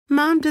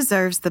Mom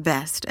deserves the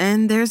best,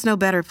 and there's no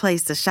better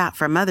place to shop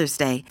for Mother's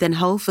Day than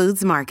Whole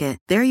Foods Market.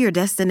 They're your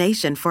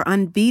destination for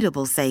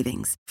unbeatable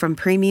savings, from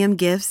premium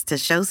gifts to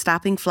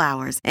show-stopping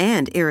flowers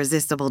and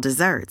irresistible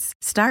desserts.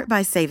 Start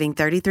by saving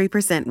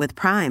 33% with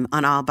Prime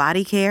on all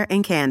body care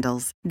and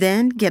candles.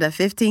 Then get a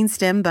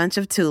 15-stem bunch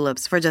of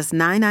tulips for just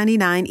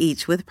 $9.99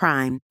 each with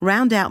Prime.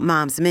 Round out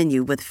Mom's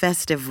menu with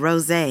festive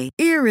rosé,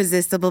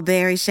 irresistible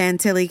berry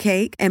chantilly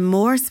cake, and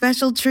more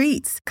special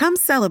treats. Come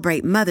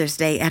celebrate Mother's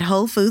Day at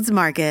Whole Foods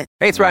Market.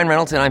 Hey, it's Ryan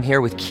Reynolds, and I'm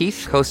here with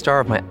Keith, co-star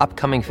of my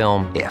upcoming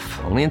film, If,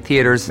 only in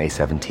theaters May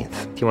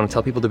 17th. Do you want to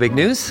tell people the big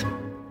news?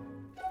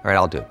 All right,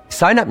 I'll do it.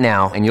 Sign up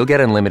now and you'll get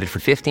unlimited for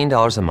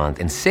 $15 a month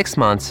and 6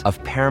 months of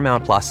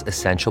Paramount Plus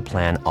Essential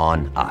Plan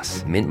on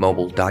us.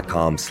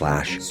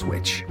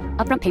 MintMobile.com/switch.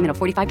 Upfront payment of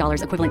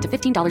 $45 equivalent to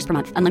 $15 per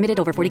month. Unlimited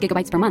over 40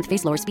 gigabytes per month.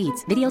 Face lower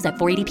speeds. Videos at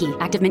 480p.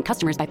 Active Mint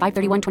customers by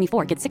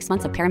 531.24 get 6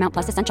 months of Paramount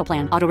Plus Essential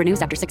Plan. Auto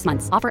renews after 6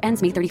 months. Offer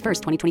ends May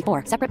 31st,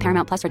 2024. Separate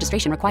Paramount Plus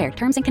registration required.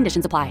 Terms and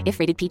conditions apply if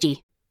rated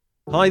PG.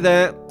 Hi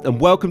there, and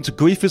welcome to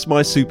Grief is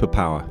My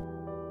Superpower.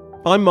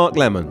 I'm Mark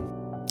Lemon,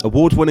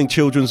 award-winning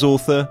children's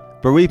author,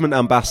 bereavement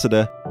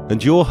ambassador,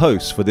 and your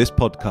host for this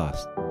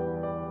podcast.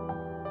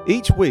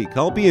 Each week,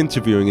 I'll be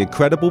interviewing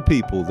incredible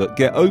people that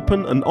get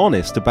open and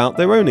honest about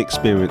their own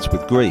experience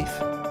with grief.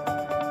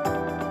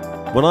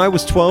 When I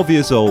was 12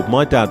 years old,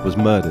 my dad was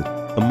murdered,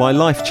 and my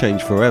life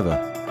changed forever.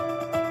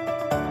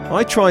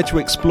 I try to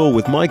explore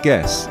with my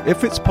guests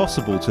if it's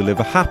possible to live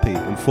a happy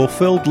and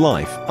fulfilled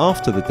life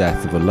after the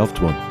death of a loved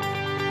one.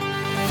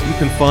 You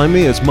can find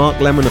me as Mark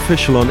Lemon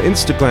Official on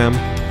Instagram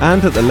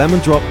and at the Lemon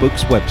Drop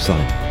Books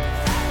website.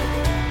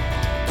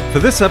 For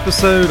this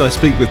episode, I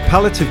speak with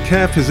palliative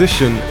care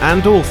physician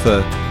and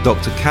author,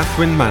 Dr.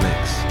 Catherine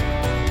Mannix.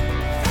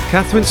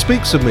 Catherine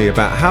speaks with me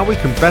about how we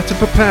can better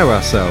prepare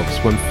ourselves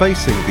when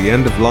facing the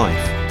end of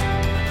life.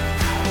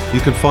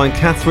 You can find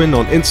Catherine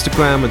on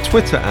Instagram and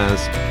Twitter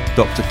as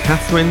Dr.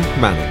 Catherine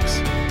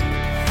Mannix.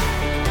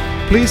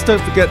 Please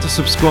don't forget to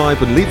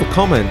subscribe and leave a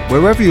comment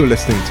wherever you're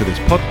listening to this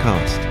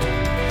podcast.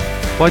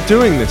 By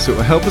doing this, it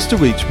will help us to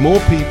reach more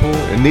people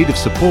in need of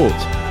support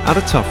at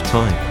a tough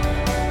time.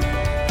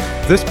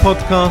 This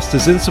podcast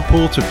is in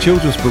support of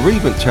children's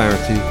bereavement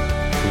charity,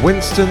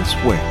 Winston's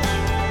Wish.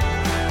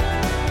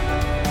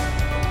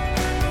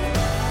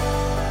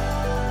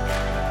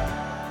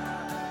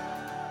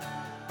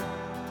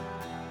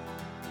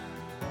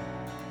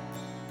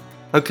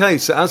 Okay,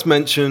 so as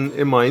mentioned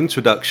in my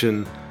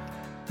introduction,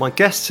 my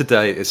guest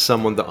today is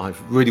someone that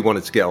I've really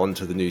wanted to get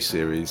onto the new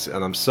series,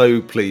 and I'm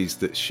so pleased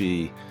that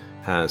she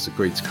has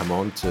agreed to come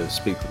on to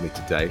speak with me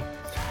today.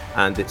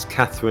 And it's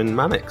Catherine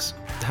Mannix.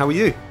 How are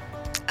you?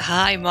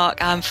 Hi,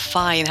 Mark. I'm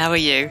fine. How are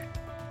you?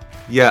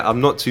 Yeah, I'm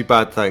not too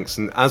bad, thanks.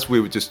 And as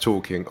we were just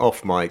talking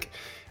off mic,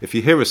 if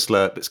you hear a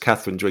slurp, it's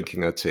Catherine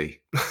drinking her tea.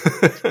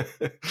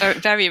 Very,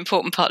 very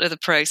important part of the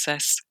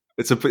process.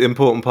 It's an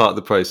important part of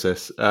the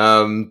process.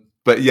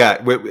 But yeah,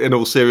 in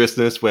all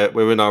seriousness,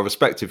 we're in our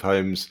respective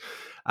homes.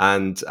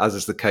 And as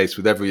is the case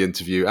with every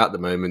interview at the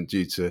moment,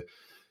 due to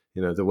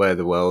the way of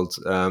the world,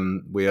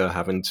 we are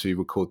having to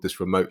record this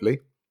remotely.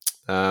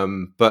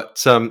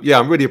 But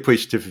I'm really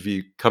appreciative of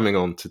you coming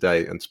on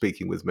today and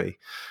speaking with me.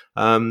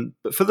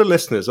 But for the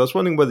listeners, I was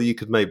wondering whether you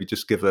could maybe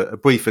just give a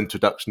brief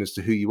introduction as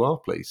to who you are,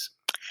 please.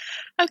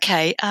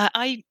 Okay,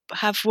 I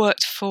have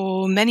worked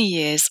for many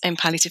years in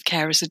palliative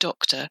care as a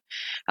doctor,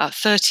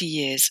 30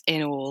 years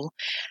in all,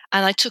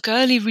 and I took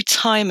early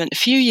retirement a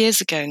few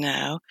years ago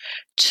now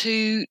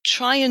to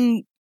try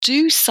and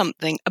do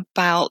something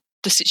about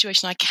the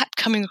situation I kept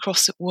coming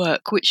across at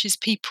work, which is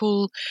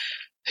people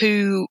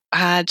who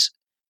had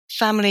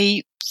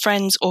family,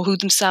 friends, or who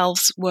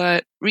themselves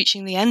were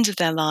reaching the end of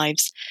their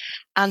lives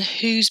and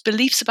whose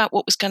beliefs about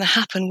what was going to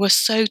happen were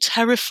so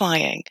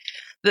terrifying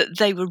that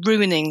they were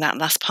ruining that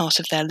last part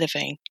of their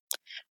living.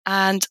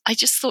 And I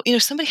just thought,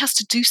 somebody has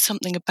to do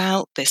something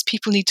about this.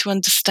 People need to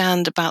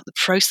understand about the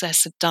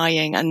process of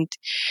dying. And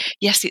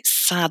yes, it's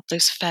sad.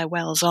 Those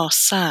farewells are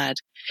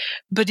sad.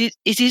 But it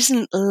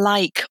isn't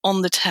like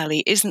on the telly,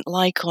 it isn't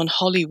like on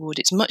Hollywood.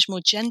 It's much more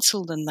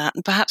gentle than that.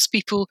 And perhaps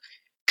people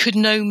could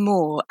know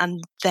more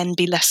and then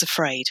be less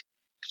afraid.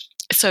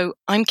 So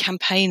I'm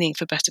campaigning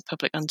for better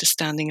public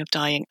understanding of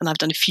dying. And I've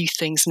done a few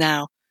things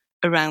now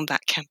around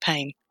that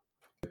campaign.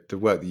 The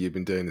work that you've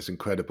been doing is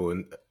incredible,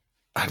 and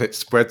it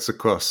spreads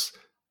across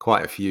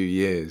quite a few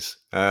years.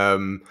 I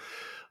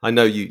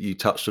know you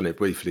touched on it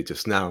briefly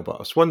just now, but I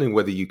was wondering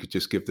whether you could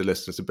just give the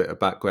listeners a bit of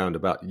background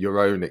about your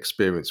own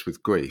experience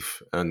with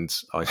grief. And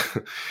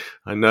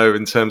I know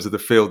in terms of the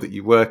field that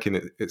you work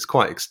in, it's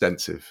quite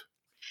extensive.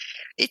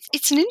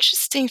 It's an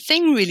interesting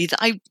thing, really,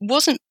 that I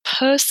wasn't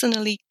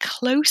personally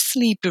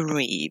closely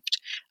bereaved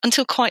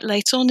until quite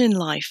late on in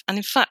life. And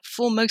in fact,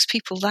 for most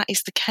people, that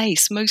is the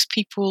case. Most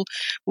people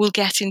will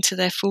get into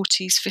their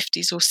 40s,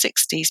 50s, or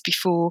 60s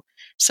before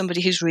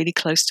somebody who's really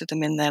close to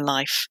them in their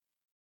life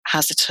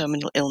has a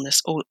terminal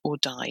illness or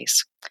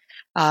dies.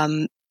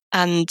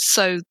 And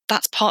so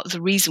that's part of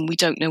the reason we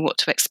don't know what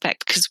to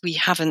expect, because we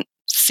haven't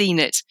seen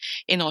it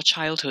in our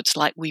childhoods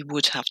like we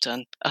would have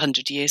done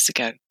 100 years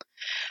ago.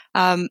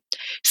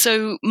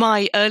 So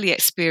my early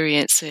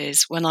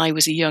experiences when I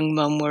was a young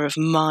mum were of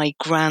my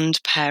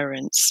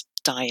grandparents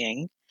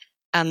dying.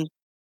 And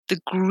the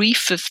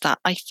grief of that,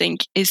 I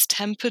think, is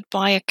tempered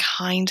by a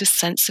kind of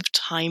sense of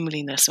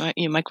timeliness.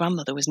 My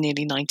grandmother was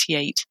nearly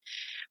 98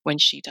 when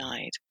she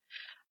died.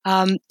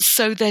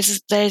 So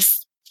there's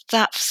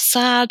that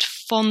sad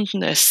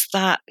fondness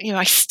that,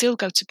 I still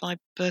go to buy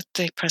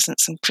birthday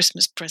presents and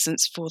Christmas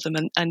presents for them.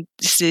 And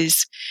this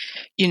is,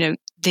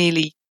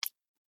 nearly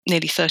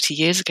 30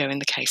 years ago in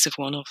the case of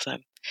one of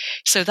them.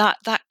 So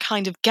that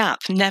kind of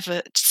gap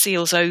never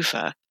seals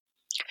over.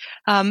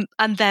 And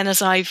then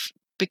as I've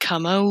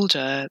become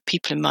older,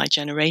 people in my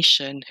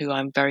generation who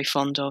I'm very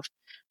fond of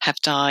have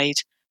died.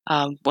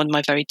 One of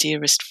my very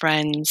dearest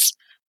friends,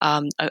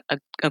 a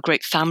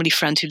great family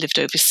friend who lived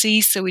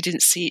overseas, so we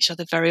didn't see each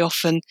other very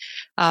often.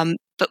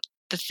 But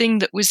the thing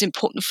that was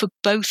important for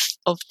both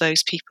of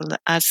those people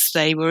as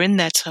they were in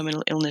their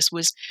terminal illness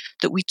was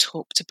that we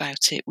talked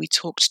about it. We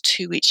talked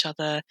to each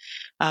other.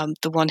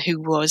 The one who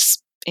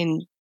was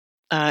in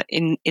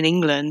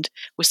England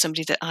was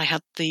somebody that I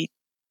had the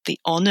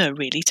honour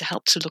really to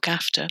help to look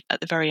after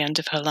at the very end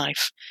of her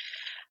life.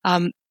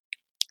 And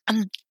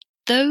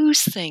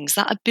those things,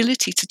 that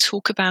ability to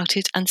talk about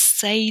it and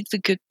say the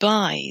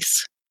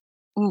goodbyes,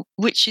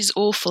 which is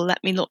awful,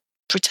 let me not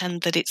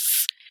pretend that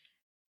it's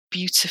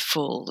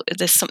beautiful.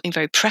 There's something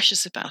very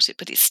precious about it,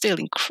 but it's still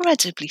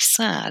incredibly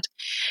sad.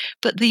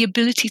 But the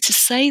ability to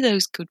say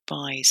those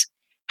goodbyes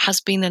has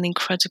been an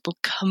incredible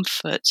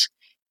comfort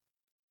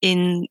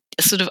in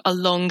sort of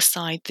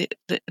alongside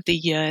the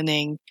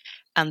yearning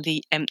and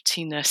the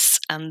emptiness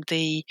and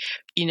the,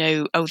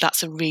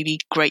 that's a really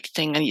great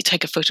thing. And you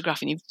take a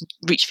photograph and you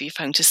reach for your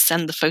phone to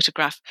send the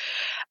photograph.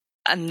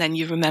 And then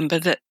you remember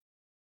that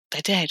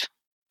they're dead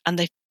and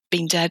they've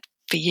been dead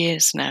for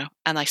years now.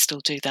 And I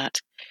still do that.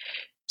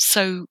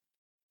 So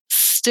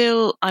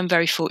still, I'm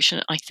very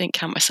fortunate. I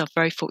count myself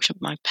very fortunate.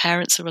 My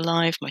parents are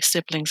alive. My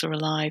siblings are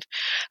alive.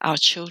 Our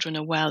children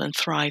are well and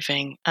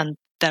thriving. And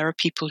there are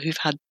people who've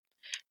had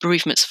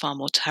bereavements far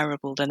more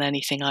terrible than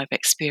anything I've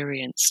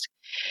experienced.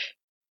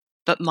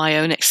 But my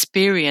own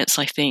experience,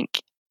 I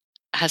think,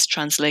 has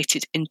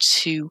translated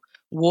into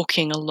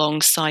walking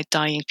alongside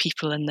dying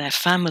people and their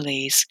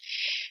families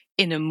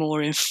in a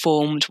more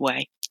informed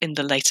way in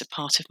the later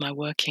part of my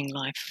working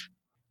life.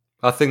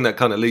 I think that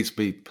kind of leads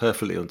me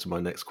perfectly onto my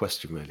next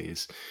question, really,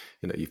 is,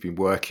 you've been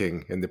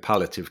working in the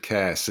palliative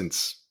care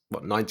since,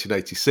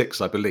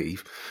 1986, I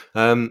believe.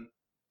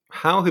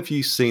 How have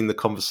you seen the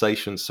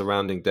conversation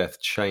surrounding death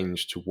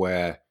change to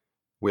where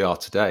we are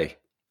today?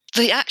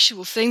 The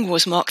actual thing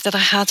was, Mark, that I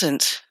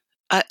hadn't.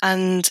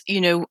 And,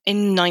 in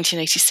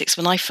 1986,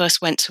 when I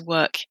first went to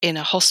work in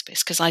a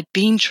hospice, because I'd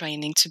been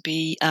training to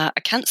be a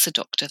cancer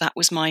doctor, that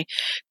was my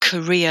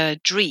career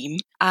dream.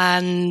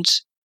 And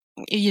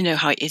you know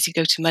how it is, you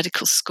go to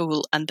medical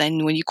school and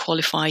then when you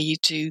qualify, you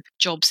do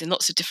jobs in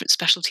lots of different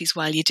specialties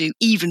while you do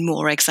even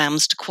more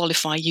exams to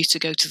qualify you to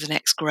go to the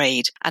next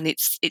grade. And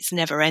it's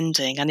never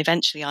ending. And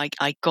eventually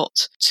I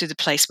got to the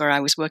place where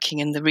I was working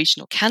in the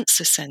Regional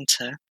Cancer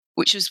Centre,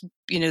 which was,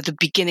 the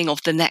beginning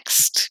of the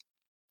next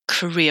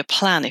career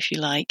plan, if you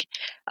like.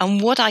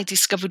 And what I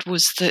discovered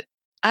was that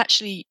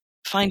actually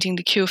finding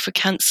the cure for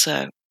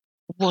cancer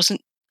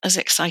wasn't as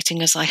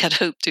exciting as I had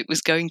hoped it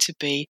was going to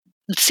be.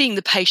 Seeing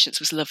the patients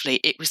was lovely.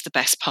 It was the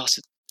best part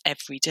of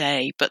every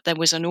day, but there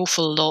was an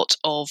awful lot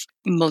of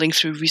mulling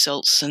through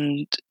results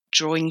and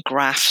drawing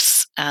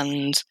graphs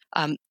and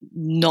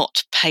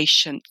not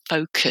patient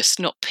focused,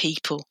 not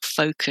people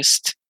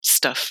focused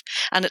stuff.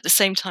 And at the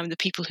same time, the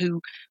people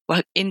who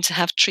were in to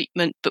have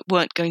treatment but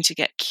weren't going to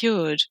get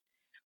cured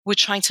were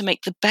trying to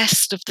make the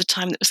best of the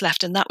time that was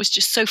left. And that was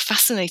just so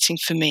fascinating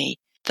for me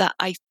that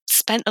I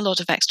spent a lot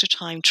of extra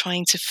time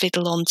trying to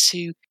fiddle on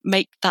to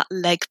make that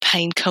leg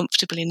pain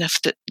comfortable enough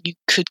that you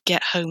could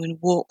get home and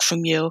walk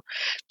from your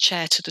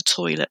chair to the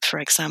toilet, for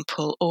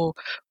example,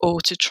 or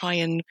to try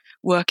and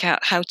work out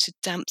how to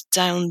damp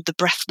down the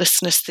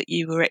breathlessness that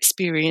you were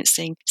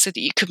experiencing so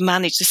that you could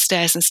manage the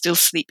stairs and still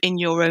sleep in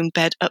your own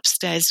bed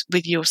upstairs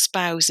with your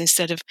spouse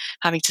instead of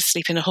having to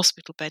sleep in a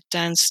hospital bed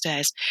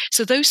downstairs.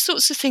 So those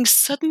sorts of things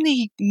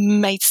suddenly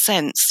made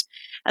sense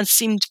and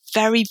seemed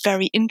very,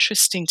 very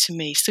interesting to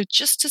me. So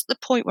just at the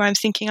point where I'm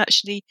thinking,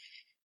 actually,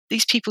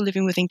 these people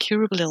living with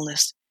incurable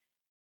illness,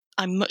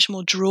 I'm much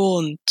more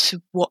drawn to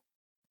what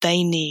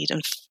they need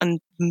and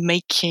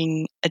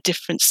making a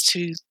difference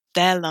to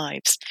their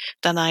lives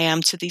than I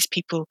am to these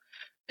people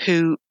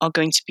who are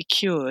going to be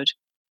cured.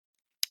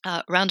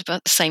 Around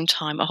about the same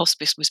time, a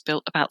hospice was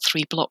built about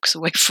 3 blocks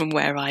away from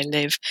where I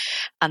live,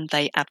 and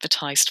they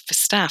advertised for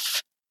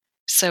staff.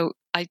 So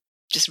I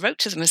just wrote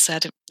to them and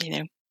said,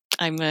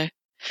 I'm a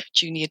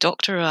junior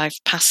doctor. I've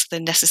passed the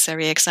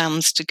necessary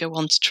exams to go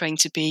on to train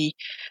to be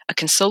a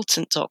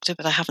consultant doctor,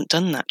 but I haven't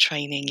done that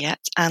training yet.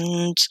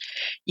 And,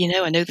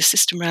 I know the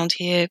system around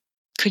here.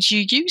 Could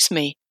you use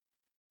me?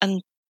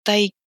 And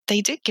they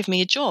did give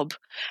me a job.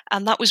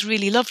 And that was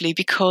really lovely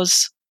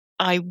because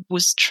I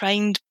was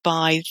trained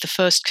by the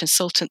first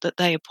consultant that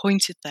they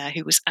appointed there,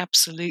 who was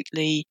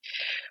absolutely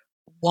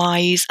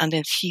wise and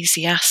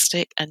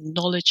enthusiastic and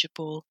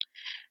knowledgeable.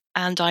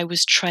 And I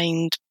was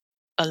trained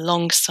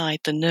alongside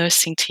the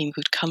nursing team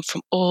who'd come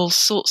from all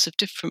sorts of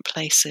different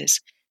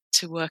places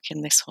to work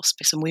in this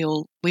hospice. And we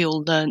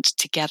all learned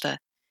together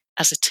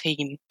as a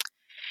team.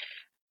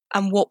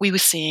 And what we were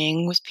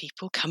seeing was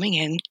people coming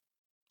in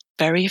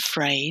very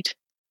afraid,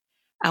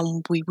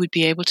 and we would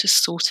be able to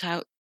sort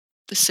out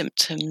the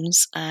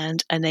symptoms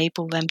and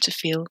enable them to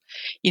feel,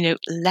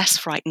 less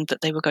frightened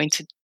that they were going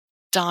to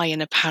die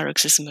in a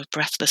paroxysm of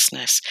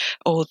breathlessness,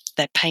 or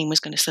their pain was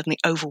going to suddenly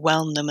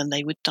overwhelm them and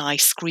they would die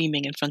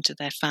screaming in front of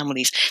their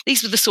families.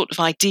 These were the sort of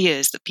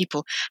ideas that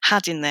people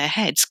had in their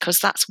heads, because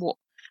that's what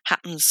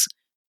happens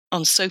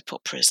on soap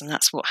operas and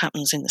that's what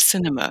happens in the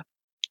cinema.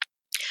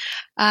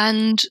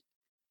 And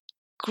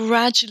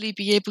gradually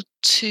be able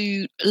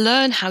to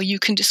learn how you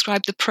can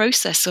describe the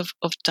process of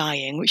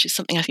dying, which is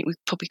something I think we'll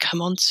probably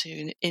come on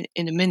to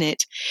in a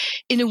minute,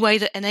 in a way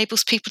that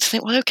enables people to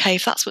think, well, okay,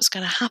 if that's what's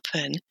going to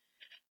happen,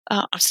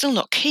 I'm still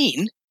not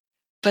keen,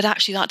 but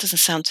actually that doesn't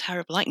sound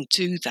terrible. I can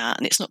do that,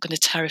 and it's not going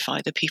to terrify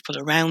the people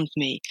around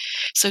me.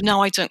 So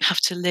now I don't have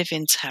to live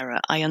in terror.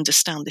 I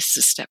understand this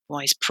is a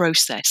stepwise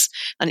process,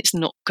 and it's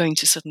not going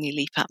to suddenly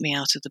leap at me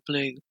out of the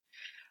blue.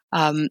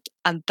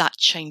 And that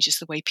changes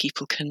the way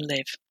people can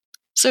live.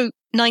 So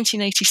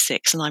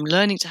 1986, and I'm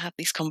learning to have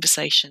these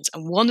conversations.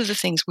 And one of the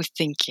things we're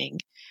thinking,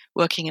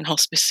 working in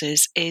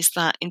hospices, is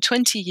that in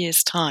 20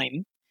 years'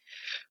 time,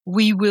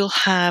 we will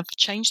have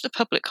changed the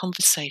public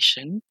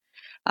conversation.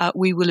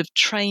 We will have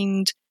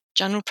trained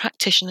general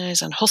practitioners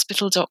and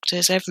hospital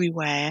doctors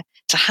everywhere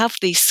to have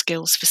these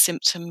skills for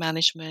symptom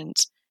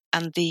management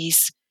and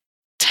these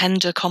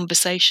tender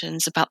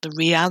conversations about the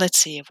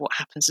reality of what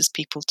happens as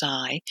people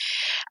die.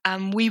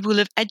 And we will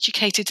have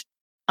educated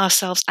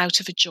ourselves out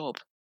of a job.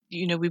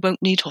 We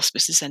won't need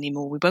hospices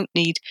anymore. We won't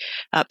need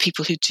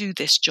people who do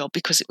this job,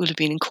 because it will have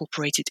been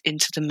incorporated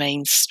into the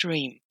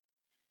mainstream.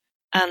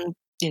 And,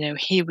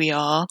 here we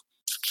are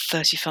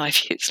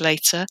 35 years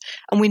later,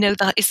 and we know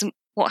that isn't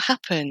what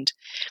happened.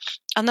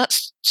 And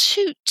that's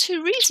two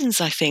reasons,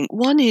 I think.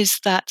 One is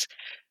that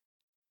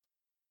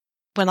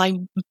when I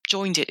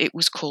joined it, it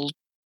was called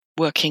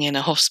working in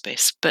a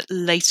hospice. But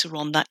later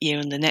on that year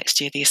and the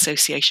next year, the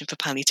Association for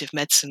Palliative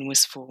Medicine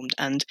was formed,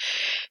 and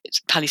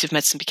palliative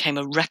medicine became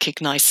a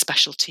recognised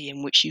specialty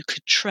in which you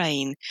could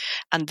train.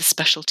 And the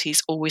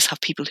specialties always have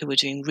people who are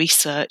doing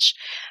research.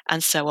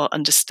 And so our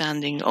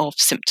understanding of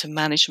symptom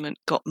management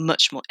got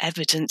much more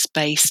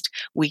evidence-based.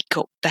 We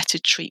got better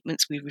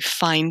treatments. We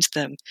refined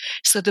them.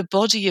 So the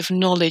body of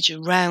knowledge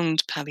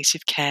around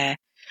palliative care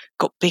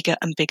got bigger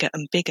and bigger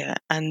and bigger,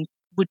 and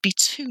would be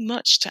too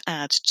much to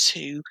add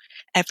to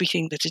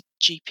everything that a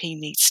GP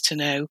needs to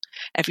know,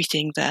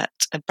 everything that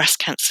a breast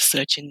cancer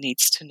surgeon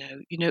needs to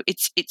know.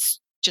 It's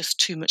just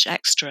too much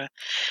extra.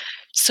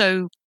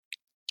 So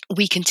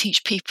we can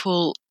teach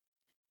people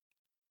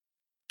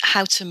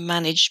how to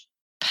manage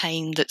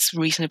pain that's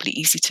reasonably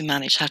easy to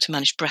manage, how to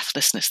manage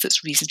breathlessness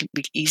that's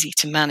reasonably easy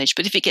to manage.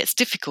 But if it gets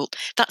difficult,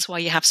 that's why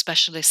you have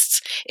specialists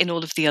in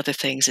all of the other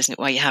things, isn't it?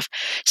 Why you have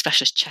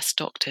specialist chest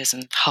doctors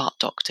and heart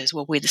doctors.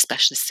 Well, we're the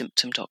specialist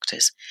symptom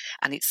doctors.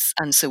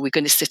 And so we're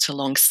going to sit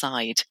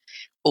alongside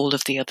all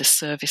of the other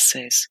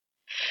services.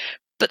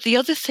 But the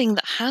other thing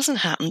that hasn't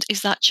happened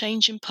is that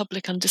change in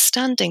public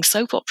understanding.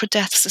 Soap opera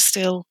deaths are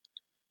still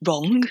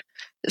wrong.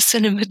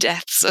 Cinema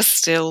deaths are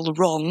still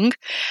wrong.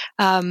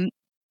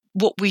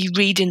 What we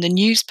read in the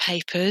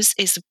newspapers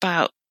is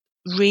about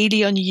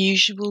really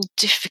unusual,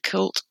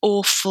 difficult,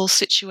 awful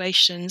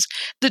situations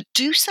that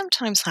do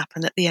sometimes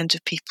happen at the end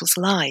of people's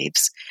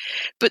lives.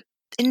 But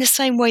in the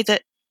same way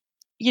that,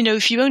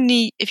 if you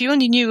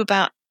only knew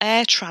about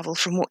air travel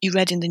from what you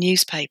read in the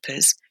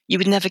newspapers, you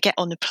would never get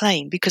on a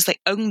plane, because they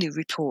only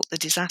report the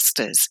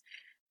disasters.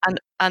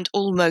 And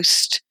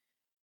almost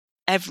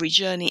every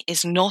journey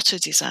is not a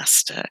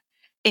disaster.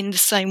 In the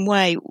same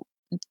way,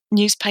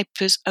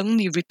 newspapers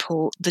only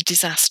report the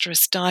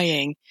disastrous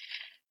dying,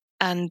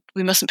 and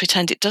we mustn't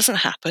pretend it doesn't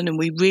happen. And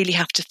we really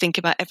have to think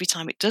about every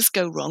time it does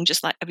go wrong,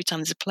 just like every time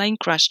there's a plane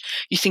crash,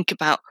 you think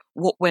about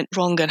what went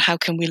wrong and how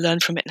can we learn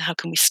from it and how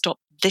can we stop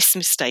this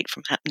mistake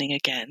from happening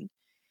again.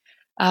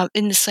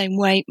 In the same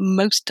way,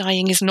 most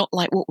dying is not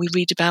like what we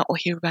read about or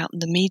hear about in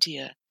the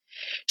media.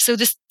 So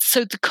the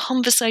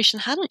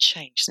conversation hadn't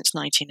changed since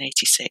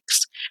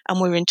 1986,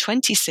 and we're in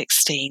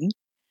 2016,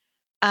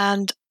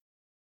 and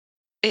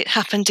it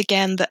happened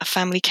again that a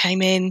family came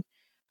in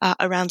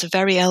around a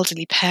very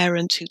elderly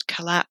parent who'd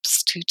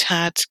collapsed, who'd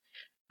had,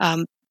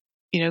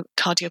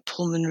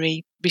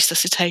 cardiopulmonary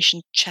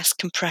resuscitation, chest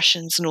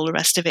compressions, and all the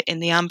rest of it in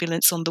the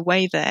ambulance on the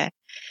way there.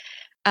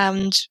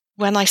 And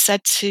when I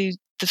said to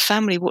the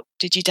family, what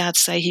did your dad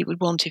say he would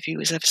want if he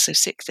was ever so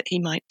sick that he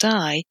might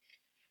die?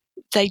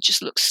 They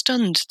just looked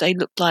stunned. They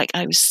looked like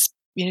I was,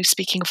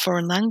 speaking a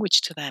foreign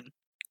language to them.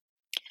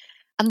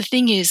 And the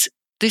thing is,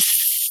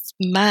 this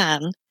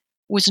man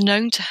was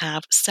known to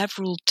have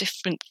several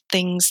different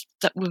things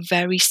that were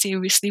very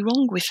seriously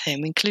wrong with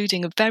him,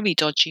 including a very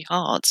dodgy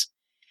heart.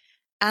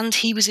 And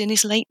he was in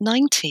his late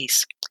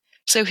 90s.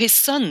 So his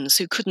sons,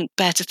 who couldn't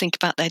bear to think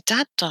about their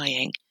dad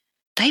dying,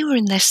 they were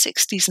in their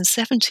 60s and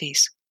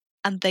 70s,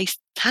 and they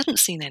hadn't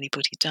seen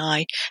anybody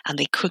die, and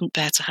they couldn't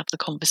bear to have the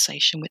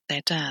conversation with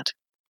their dad.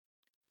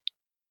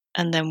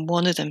 And then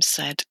one of them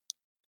said,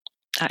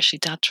 actually,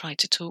 Dad tried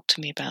to talk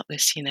to me about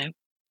this, you know.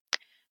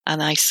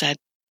 And I said,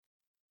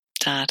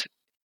 Dad,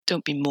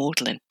 don't be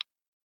maudlin.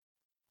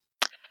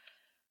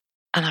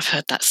 And I've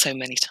heard that so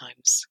many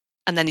times.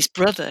 And then his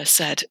brother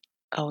said,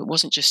 oh, it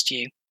wasn't just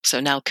you. So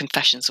now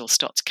confessions all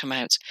start to come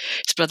out.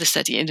 His brother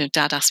said, you know,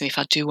 Dad asked me if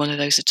I'd do one of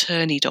those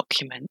attorney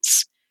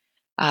documents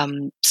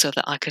so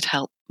that I could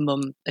help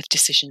Mum if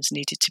decisions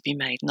needed to be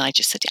made. And I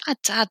just said, yeah,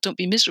 Dad, don't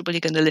be miserable. You're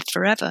going to live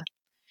forever.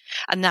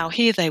 And now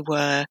here they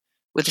were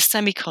with a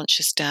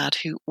semi-conscious dad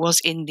who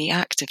was in the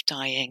act of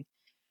dying,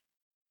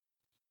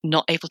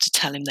 not able to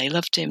tell him they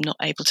loved him, not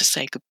able to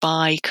say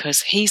goodbye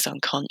because he's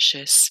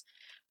unconscious,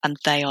 and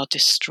they are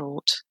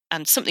distraught.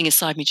 And something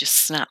inside me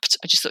just snapped.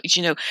 I just thought,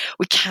 you know,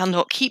 we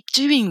cannot keep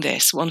doing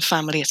this one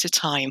family at a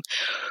time.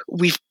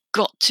 We've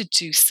got to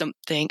do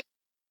something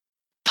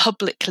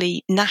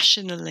publicly,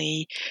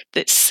 nationally,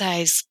 that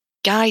says,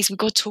 guys, we've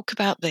got to talk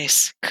about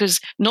this, because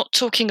not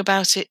talking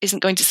about it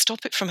isn't going to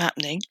stop it from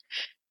happening,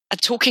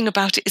 and talking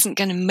about it isn't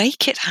going to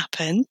make it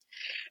happen.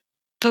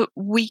 But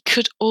we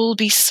could all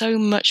be so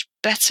much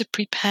better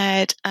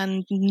prepared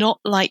and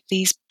not like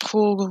these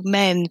poor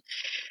men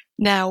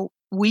now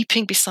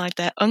weeping beside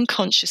their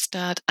unconscious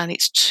dad, and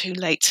it's too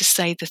late to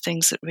say the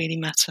things that really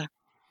matter.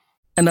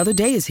 Another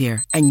day is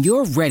here, and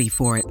you're ready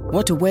for it.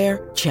 What to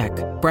wear? Check.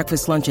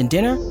 Breakfast, lunch, and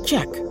dinner?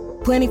 Check.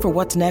 Planning for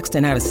what's next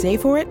and how to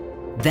save for it?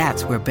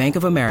 That's where Bank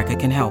of America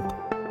can help.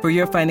 For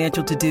your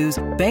financial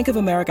to-dos, Bank of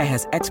America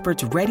has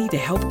experts ready to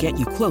help get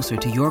you closer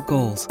to your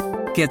goals.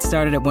 Get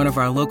started at one of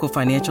our local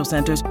financial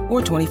centers or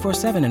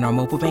 24/7 in our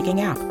mobile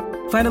banking app.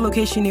 Find a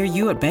location near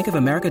you at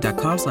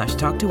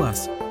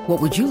bankofamerica.com/talktous. What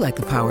would you like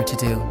the power to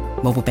do?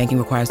 Mobile banking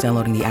requires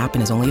downloading the app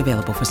and is only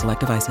available for select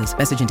devices.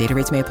 Message and data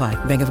rates may apply.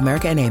 Bank of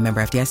America NA,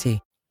 member FDIC.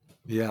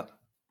 Yeah,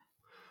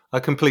 I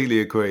completely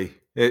agree.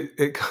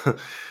 It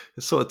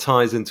sort of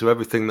ties into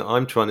everything that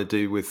I'm trying to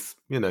do with,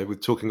 you know,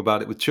 with talking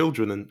about it with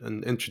children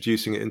and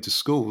introducing it into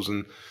schools.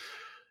 And,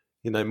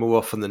 you know, more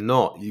often than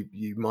not,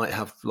 you might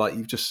have, like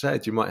you've just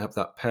said, you might have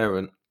that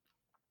parent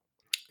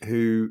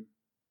who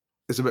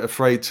is a bit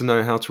afraid to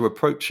know how to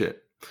approach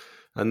it.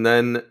 And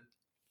then,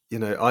 you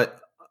know,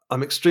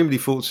 I'm extremely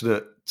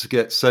fortunate to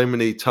get so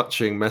many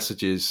touching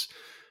messages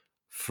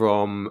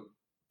from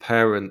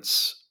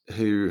parents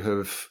who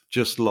have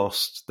just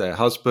lost their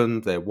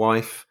husband, their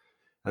wife,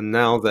 and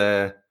now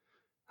they're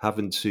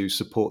having to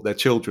support their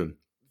children.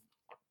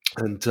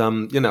 And,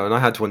 you know, and I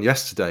had one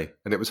yesterday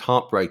and it was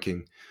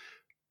heartbreaking,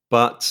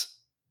 but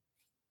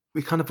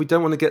we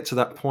don't want to get to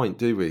that point,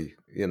 do we?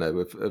 You know,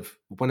 of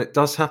when it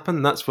does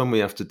happen, that's when we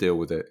have to deal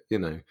with it, you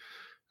know?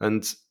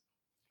 And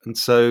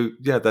so,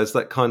 yeah, there's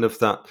that kind of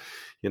that,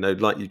 you know,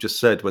 like you just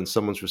said, when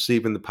someone's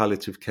receiving the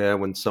palliative care,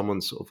 when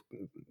someone's sort of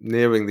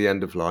nearing the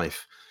end of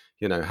life,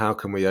 you know, how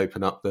can we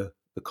open up the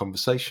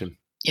conversation?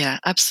 Yeah,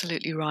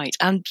 absolutely right.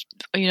 And,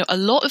 you know, a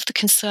lot of the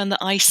concern that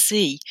I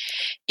see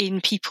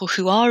in people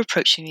who are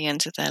approaching the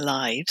end of their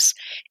lives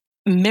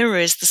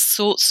mirrors the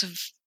sorts of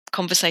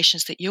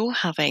conversations that you're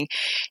having.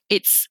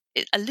 It's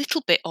a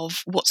little bit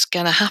of what's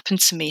going to happen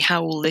to me,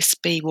 how will this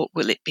be, what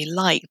will it be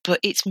like? But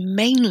it's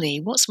mainly,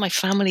 what's my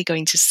family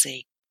going to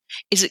see?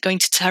 Is it going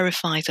to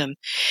terrify them?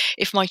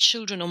 If my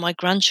children or my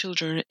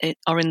grandchildren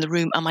are in the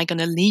room, am I going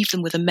to leave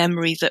them with a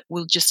memory that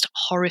will just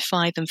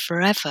horrify them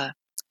forever?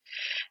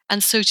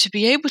 And so to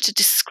be able to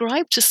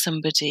describe to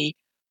somebody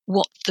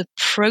what the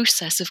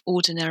process of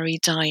ordinary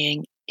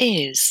dying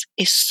is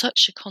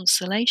such a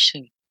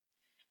consolation.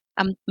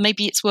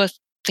 Maybe it's worth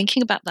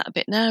thinking about that a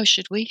bit now,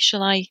 should we?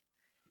 Shall I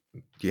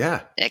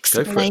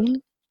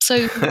explain?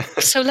 So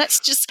let's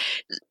just,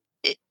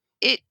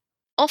 it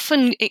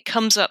often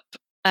comes up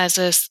as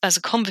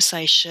a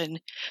conversation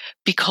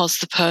because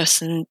the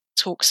person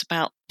talks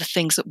about the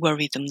things that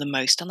worry them the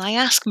most. And I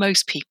ask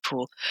most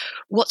people,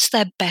 what's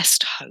their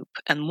best hope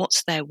and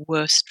what's their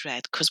worst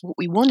dread? Because what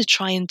we want to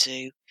try and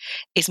do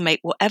is make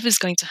whatever's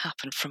going to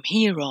happen from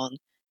here on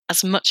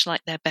as much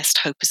like their best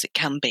hope as it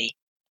can be,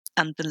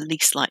 and the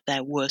least like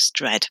their worst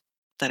dread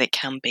that it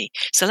can be.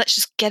 So let's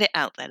just get it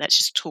out there. Let's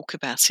just talk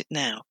about it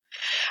now.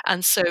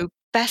 And so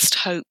best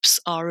hopes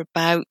are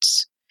about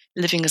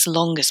living as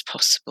long as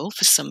possible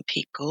for some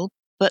people,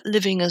 but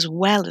living as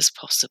well as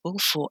possible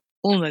for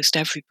almost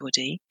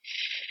everybody.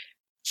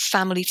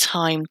 Family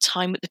time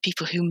with the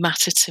people who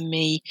matter to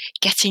me,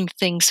 getting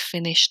things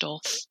finished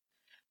off,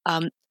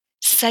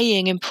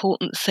 saying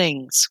important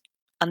things.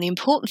 And the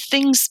important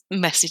things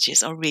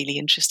messages are really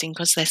interesting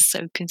because they're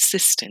so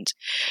consistent.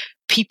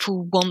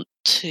 People want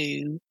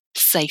to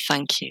say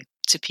thank you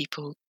to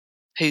people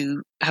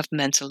who have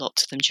meant a lot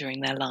to them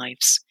during their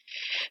lives.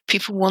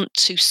 People want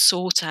to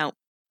sort out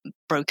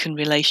broken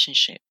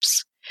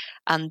relationships,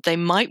 and they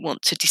might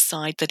want to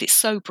decide that it's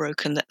so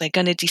broken that they're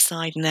going to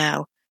decide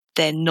now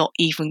they're not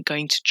even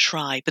going to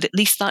try, but at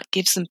least that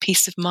gives them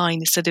peace of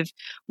mind instead of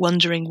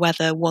wondering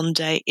whether one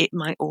day it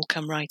might all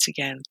come right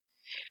again.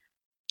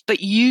 But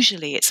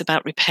usually it's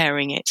about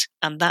repairing it.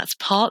 And that's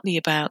partly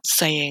about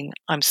saying,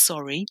 I'm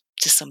sorry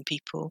to some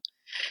people.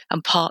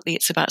 And partly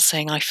it's about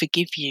saying, I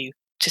forgive you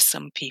to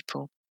some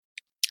people.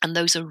 And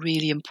those are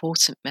really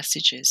important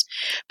messages.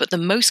 But the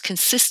most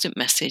consistent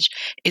message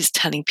is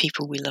telling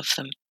people we love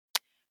them.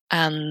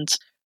 And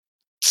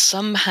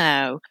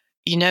somehow,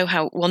 you know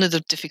how one of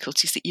the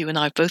difficulties that you and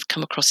I have both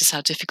come across is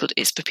how difficult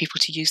it is for people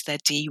to use their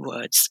D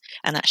words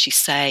and actually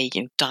say,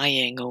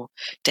 dying or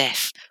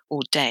death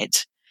or dead.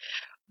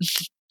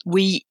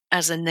 We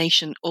as a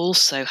nation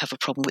also have a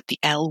problem with the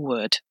L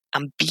word,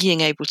 and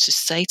being able to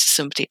say to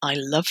somebody, I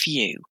love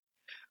you,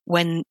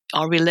 when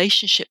our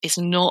relationship is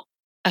not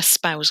a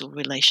spousal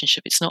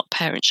relationship, it's not a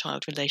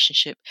parent-child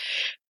relationship,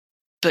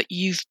 but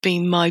you've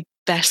been my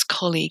best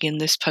colleague in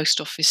this post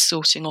office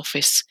sorting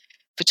office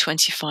for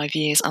 25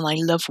 years, and I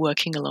love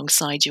working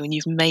alongside you, and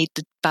you've made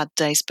the bad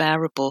days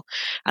bearable.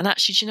 And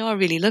actually, do you know, I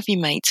really love you,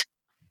 mate.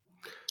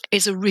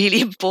 It's a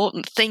really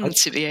important thing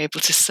to be able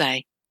to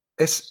say.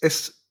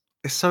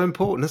 It's so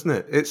important, isn't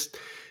it? It's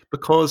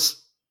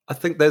because I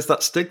think there's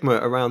that stigma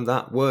around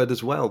that word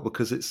as well,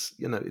 because it's,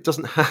 it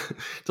doesn't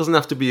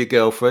have to be your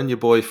girlfriend, your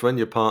boyfriend,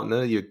 your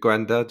partner, your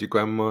granddad, your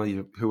grandma,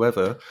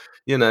 whoever.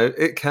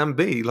 It can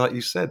be, like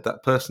you said,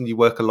 that person you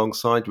work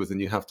alongside with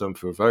and you have done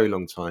for a very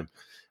long time,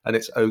 and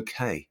it's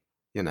okay.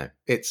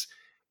 It's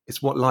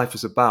what life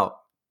is about.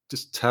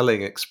 Just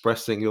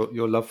expressing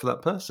your love for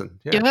that person.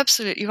 Yeah. You're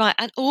absolutely right.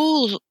 And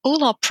all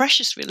our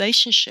precious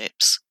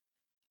relationships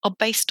are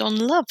based on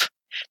love.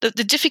 The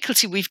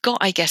difficulty we've got,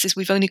 I guess, is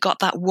we've only got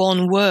that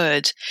one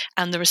word,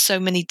 and there are so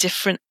many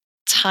different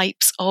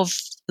types of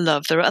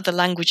love. There are other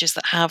languages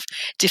that have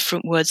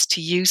different words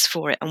to use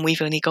for it, and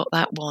we've only got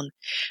that one.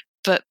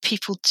 But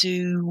people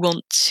do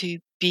want to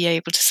be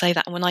able to say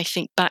that. And when I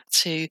think back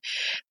to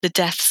the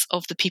deaths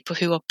of the people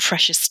who are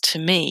precious to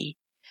me,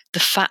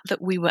 the fact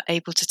that we were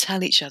able to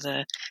tell each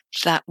other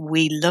that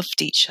we loved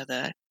each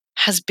other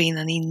has been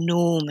an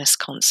enormous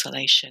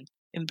consolation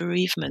in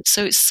bereavement.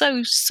 So it's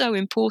so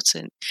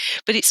important,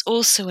 but it's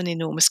also an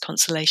enormous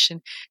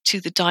consolation to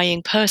the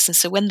dying person.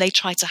 So when they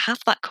try to have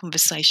that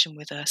conversation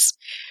with us,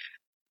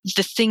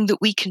 the thing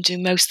that we can do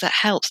most that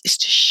helps is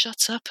to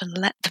shut up and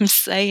let them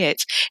say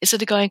it,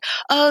 instead of going,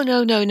 oh,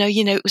 no,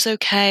 it was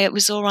okay, it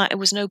was all right, it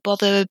was no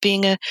bother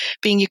being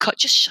your cot.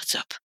 Just shut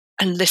up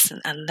and listen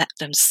and let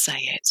them say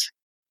it.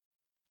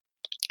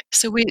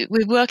 So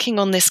we're working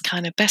on this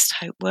kind of best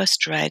hope, worst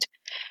dread.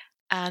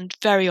 And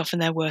very often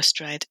their worst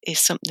dread is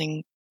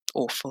something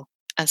awful.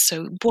 And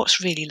so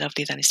what's really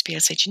lovely then is to be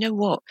able to say, do you know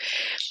what?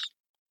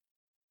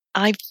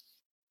 I've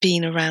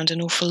been around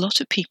an awful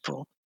lot of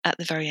people at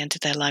the very end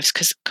of their lives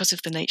because of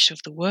the nature of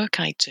the work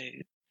I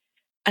do.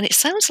 And it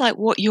sounds like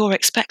what you're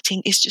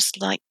expecting is just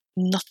like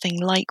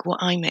nothing like what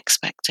I'm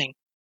expecting.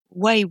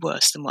 Way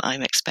worse than what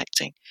I'm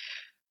expecting.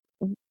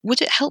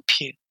 Would it help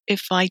you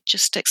if I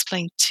just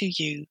explained to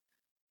you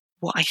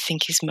what I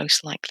think is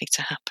most likely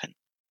to happen?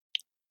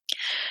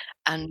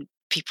 And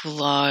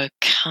people are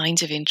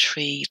kind of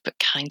intrigued, but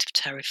kind of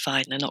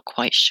terrified, and they're not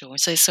quite sure.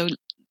 So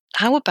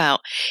how about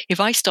if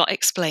I start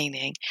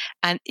explaining,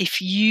 and if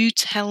you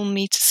tell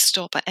me to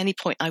stop at any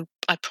point, I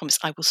promise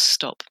I will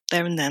stop.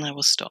 There and then I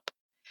will stop.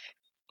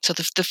 So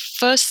the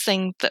first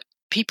thing that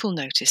people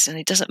notice, and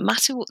it doesn't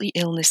matter what the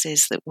illness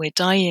is that we're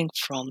dying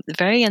from, the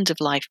very end of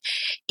life,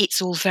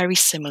 it's all very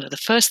similar. The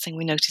first thing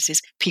we notice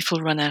is people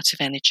run out of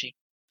energy.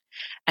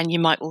 And you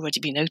might already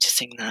be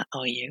noticing that,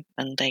 are you?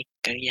 And they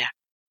go, yeah.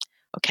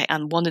 Okay,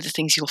 and one of the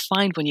things you'll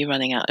find when you're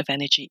running out of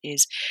energy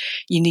is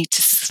you need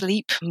to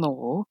sleep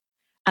more.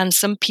 And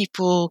some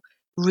people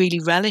really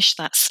relish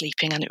that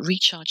sleeping and it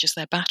recharges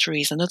their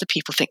batteries. And other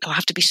people think, oh, I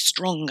have to be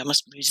strong, I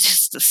must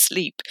resist the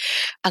sleep.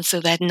 And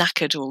so they're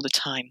knackered all the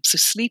time. So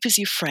sleep is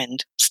your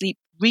friend. Sleep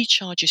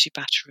recharges your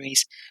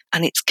batteries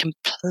and it's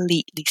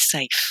completely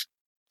safe.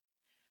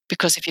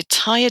 Because if you're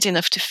tired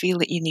enough to feel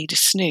that you need a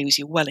snooze,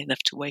 you're well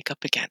enough to wake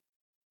up again.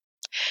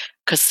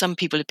 Because some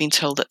people have been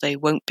told that they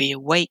won't be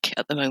awake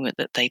at the moment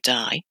that they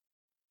die,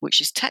 which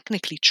is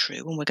technically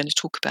true, and we're going to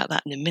talk about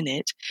that in a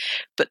minute,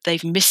 but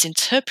they've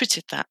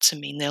misinterpreted that to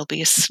mean they'll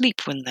be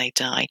asleep when they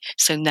die,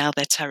 so now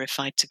they're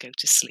terrified to go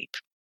to sleep.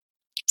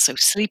 So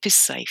sleep is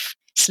safe.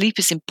 Sleep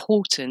is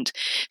important.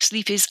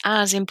 Sleep is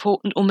as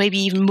important, or maybe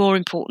even more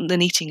important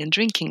than eating and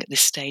drinking at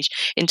this stage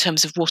in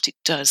terms of what it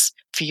does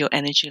for your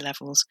energy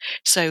levels.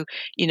 So,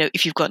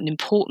 if you've got an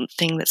important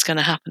thing that's going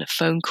to happen, a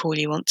phone call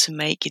you want to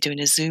make, you're doing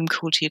a Zoom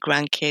call to your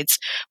grandkids,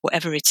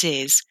 whatever it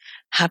is,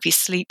 have your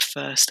sleep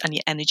first and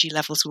your energy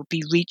levels will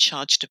be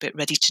recharged a bit,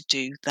 ready to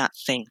do that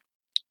thing.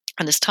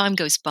 And as time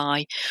goes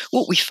by,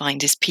 what we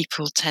find is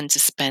people tend to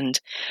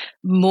spend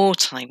more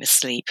time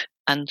asleep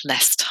and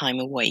less time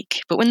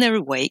awake. But when they're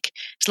awake,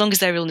 as long as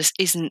their illness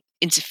isn't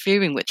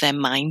interfering with their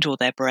mind or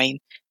their brain,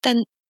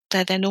 then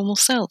they're their normal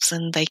selves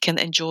and they can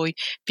enjoy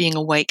being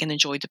awake and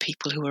enjoy the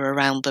people who are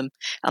around them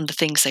and the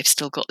things they've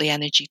still got the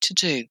energy to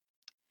do.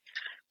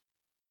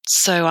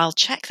 So I'll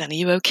check then. Are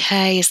you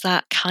okay? Is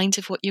that kind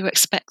of what you were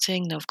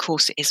expecting? No, of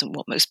course it isn't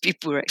what most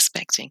people were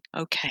expecting.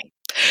 Okay.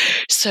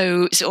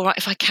 So is it all right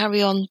if I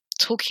carry on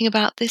talking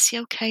about this?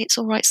 Yeah, okay, it's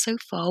all right so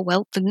far.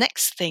 Well, the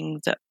next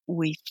thing that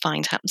we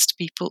find happens to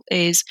people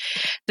is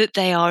that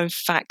they are in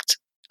fact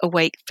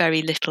awake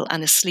very little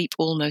and asleep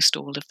almost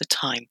all of the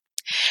time.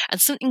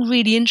 And something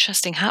really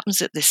interesting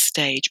happens at this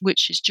stage,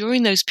 which is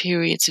during those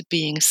periods of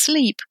being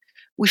asleep,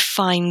 we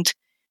find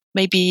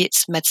maybe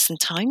it's medicine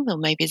time, or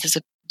maybe there's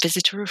a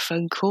visitor or a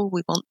phone call.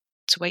 We want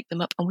to wake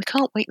them up and we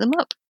can't wake them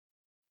up.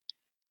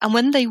 And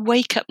when they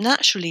wake up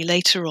naturally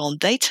later on,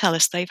 they tell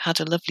us they've had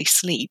a lovely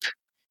sleep.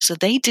 So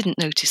they didn't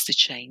notice the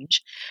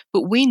change.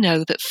 But we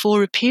know that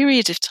for a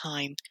period of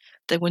time,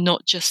 they were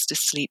not just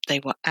asleep, they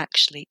were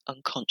actually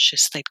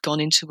unconscious. They'd gone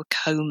into a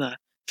coma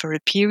for a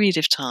period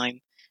of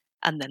time,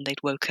 and then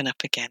they'd woken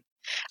up again.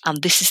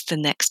 And this is the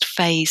next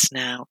phase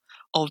now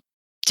of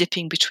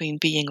dipping between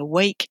being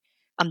awake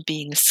and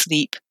being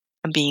asleep,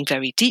 and being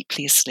very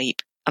deeply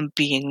asleep and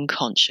being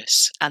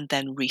unconscious, and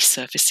then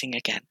resurfacing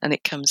again. And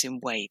it comes in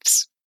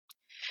waves.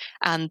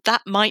 And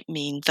that might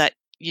mean that,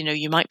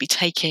 you might be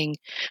taking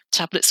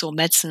tablets or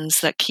medicines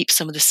that keep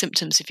some of the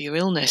symptoms of your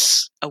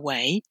illness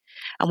away.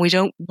 And we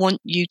don't want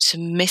you to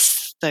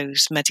miss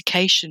those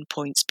medication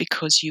points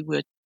because you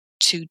were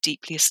too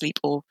deeply asleep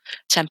or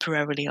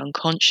temporarily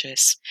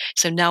unconscious.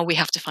 So now we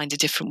have to find a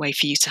different way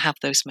for you to have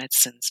those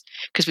medicines,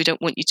 because we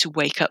don't want you to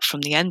wake up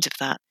from the end of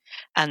that.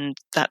 And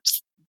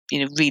that's,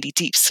 really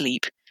deep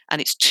sleep. And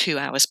it's 2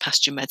 hours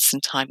past your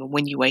medicine time. And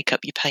when you wake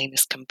up, your pain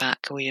has come back,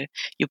 or you're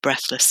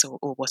breathless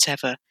or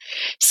whatever.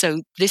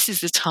 So this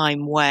is the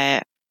time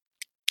where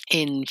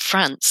in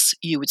France,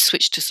 you would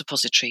switch to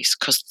suppositories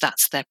because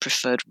that's their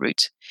preferred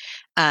route.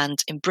 And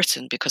in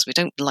Britain, because we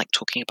don't like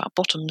talking about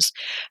bottoms,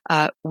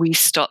 we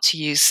start to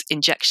use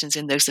injections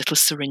in those little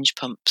syringe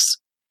pumps.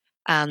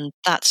 And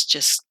that's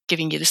just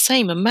giving you the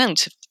same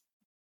amount of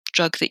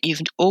drug that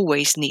you've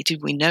always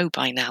needed. We know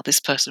by now this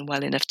person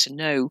well enough to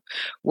know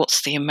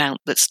what's the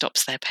amount that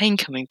stops their pain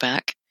coming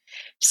back.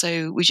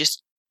 So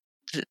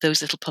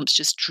those little pumps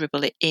just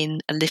dribble it in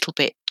a little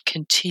bit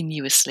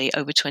continuously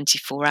over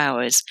 24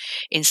 hours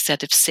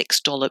instead of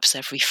 6 dollops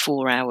every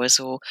 4 hours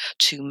or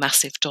 2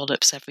 massive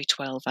dollops every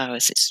 12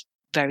 hours. It's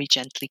very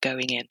gently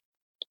going in.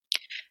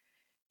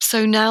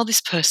 So now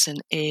this person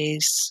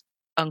is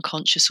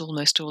unconscious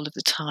almost all of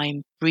the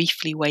time,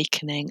 briefly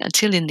wakening,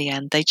 until in the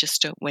end they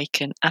just don't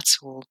waken at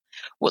all.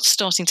 What's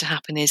starting to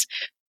happen is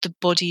the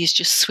body is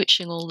just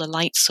switching all the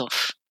lights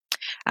off,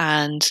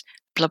 and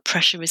blood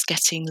pressure is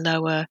getting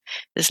lower.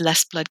 There's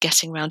less blood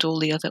getting around all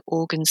the other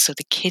organs, so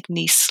the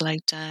kidneys slow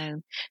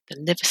down, the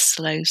liver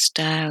slows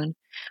down,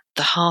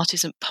 the heart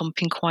isn't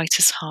pumping quite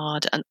as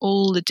hard, and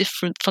all the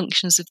different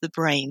functions of the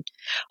brain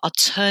are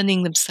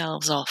turning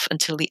themselves off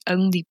until the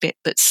only bit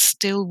that's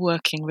still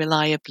working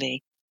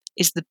reliably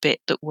is the bit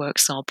that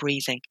works our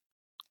breathing.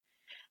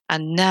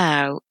 And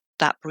now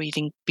that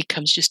breathing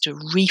becomes just a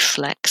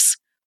reflex,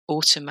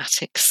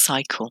 automatic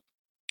cycle.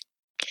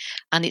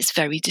 And it's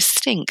very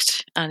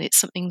distinct, and it's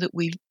something that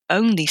we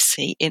only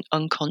see in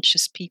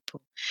unconscious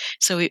people.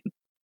 So it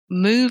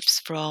moves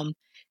from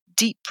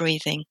deep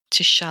breathing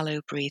to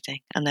shallow breathing,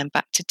 and then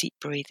back to deep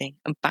breathing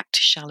and back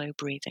to shallow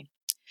breathing.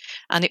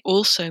 And it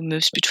also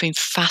moves between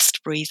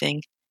fast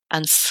breathing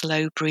and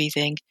slow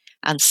breathing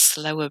and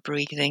slower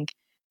breathing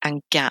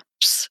and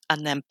gaps,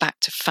 and then back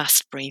to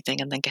fast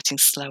breathing and then getting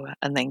slower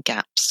and then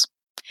gaps.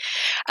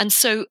 And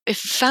so if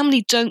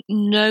family don't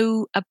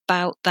know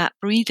about that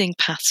breathing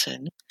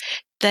pattern,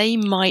 they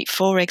might,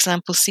 for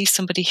example, see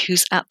somebody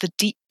who's at the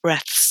deep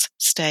breaths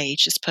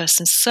stage. This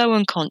person's so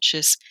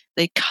unconscious,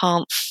 they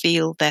can't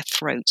feel their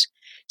throat.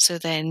 So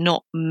they're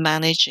not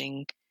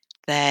managing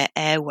their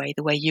airway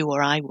the way you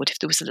or I would. If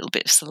there was a little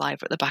bit of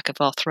saliva at the back of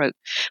our throat,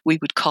 we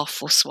would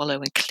cough or swallow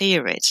and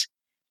clear it.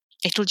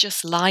 It'll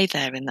just lie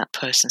there in that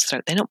person's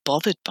throat. They're not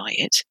bothered by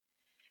it.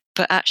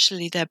 But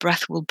actually their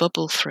breath will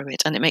bubble through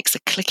it and it makes a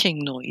clicking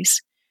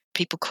noise.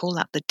 People call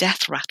that the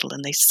death rattle,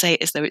 and they say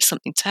it as though it's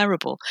something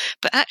terrible.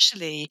 But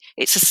actually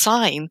it's a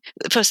sign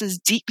that the person's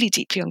deeply,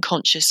 deeply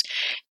unconscious.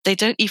 They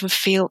don't even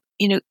feel,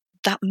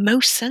 that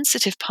most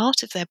sensitive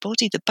part of their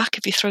body. The back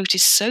of your throat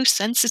is so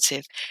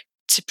sensitive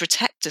to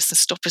protect us and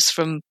stop us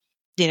from,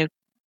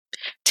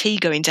 tea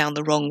going down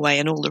the wrong way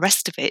and all the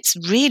rest of it.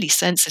 It's really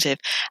sensitive.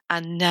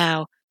 And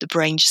now the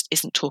brain just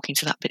isn't talking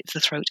to that bit of the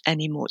throat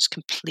anymore. It's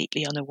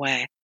completely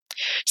unaware.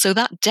 So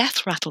that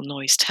death rattle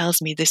noise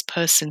tells me this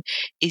person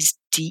is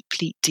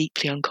deeply,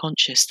 deeply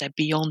unconscious. They're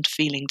beyond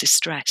feeling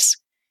distress.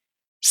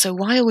 So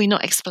why are we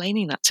not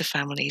explaining that to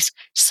families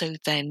so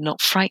they're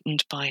not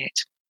frightened by it?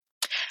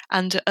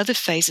 And at other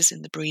phases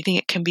in the breathing,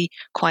 it can be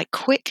quite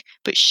quick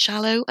but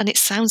shallow, and it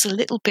sounds a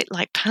little bit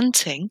like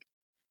panting.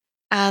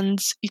 And,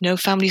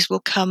 families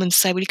will come and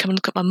say, will you come and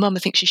look at my mum? I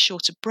think she's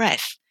short of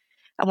breath.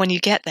 And when you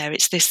get there,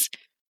 it's this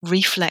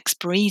reflex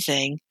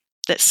breathing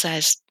that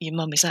says your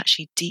mum is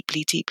actually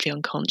deeply, deeply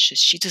unconscious.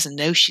 She doesn't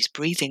know she's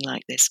breathing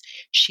like this.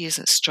 She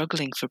isn't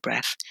struggling for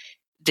breath.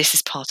 this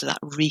is part of that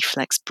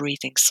reflex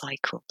breathing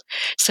cycle.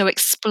 So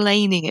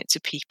explaining it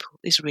to people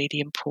is really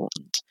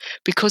important.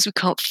 Because we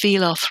can't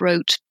feel our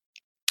throat,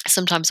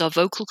 sometimes our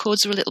vocal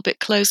cords are a little bit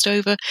closed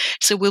over,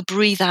 so we'll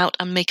breathe out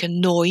and make a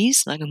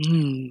noise, like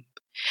and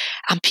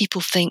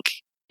people think,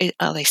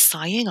 are they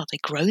sighing? Are they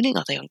groaning?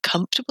 Are they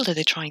uncomfortable? Are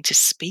they trying to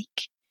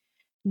speak?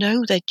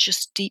 No, they're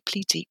just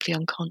deeply, deeply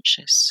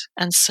unconscious.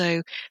 And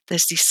so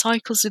there's these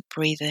cycles of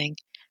breathing,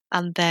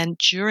 and then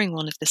during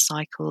one of the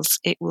cycles,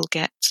 it will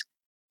get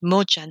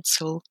more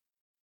gentle,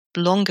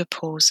 longer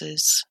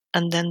pauses,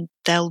 and then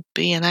there'll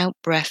be an out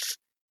breath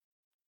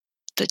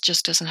that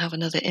just doesn't have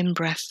another in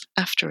breath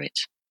after it.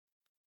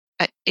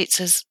 It's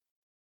as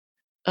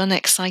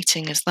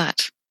unexciting as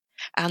that.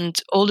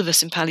 And all of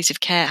us in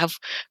palliative care have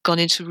gone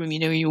into a room,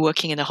 you're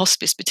working in a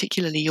hospice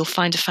particularly, you'll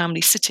find a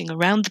family sitting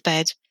around the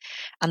bed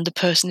and the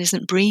person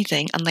isn't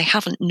breathing and they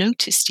haven't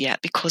noticed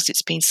yet because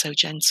it's been so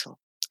gentle.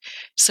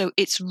 So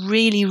it's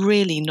really,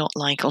 really not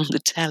like on the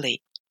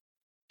telly.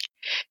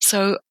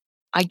 So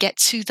I get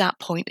to that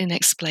point in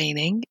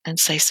explaining and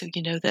say, so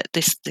that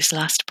this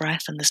last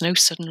breath, and there's no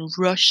sudden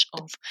rush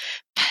of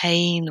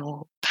pain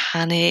or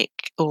panic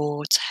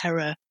or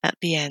terror at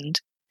the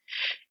end.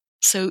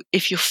 So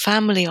if your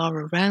family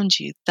are around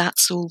you,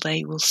 that's all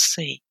they will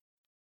see.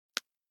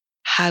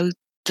 How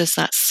does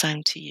that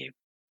sound to you?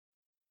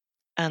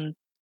 And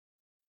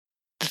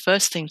the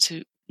first thing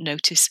to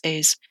notice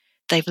is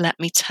they've let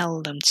me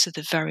tell them to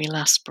the very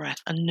last breath,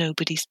 and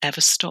nobody's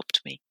ever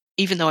stopped me.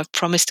 Even though I've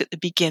promised at the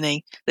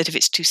beginning that if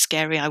it's too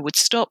scary, I would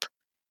stop,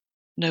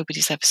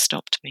 nobody's ever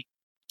stopped me.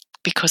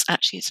 Because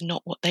actually it's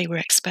not what they were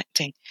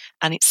expecting.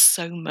 And it's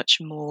so much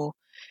more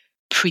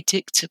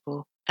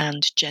predictable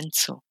and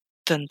gentle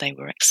than they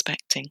were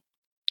expecting.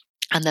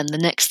 And then the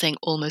next thing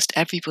almost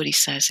everybody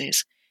says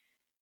is,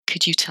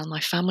 could you tell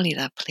my family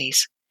that,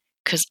 please?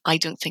 Because I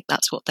don't think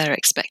that's what they're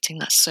expecting.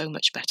 That's so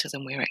much better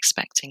than we're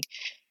expecting.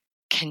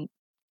 Can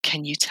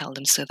you tell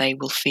them so they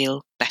will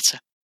feel better?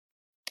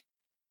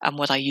 And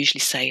what I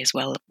usually say is,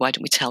 well, why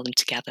don't we tell them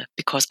together?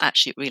 Because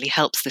actually it really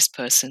helps this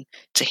person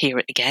to hear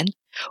it again,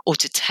 or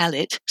to tell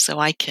it so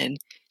I can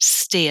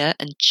steer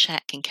and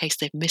check in case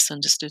they've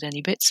misunderstood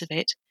any bits of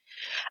it.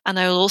 And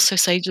I will also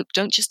say, look,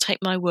 don't just take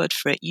my word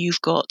for it.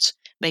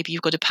 Maybe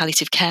you've got a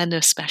palliative care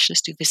nurse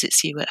specialist who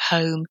visits you at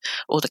home,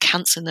 or the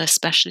cancer nurse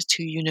specialist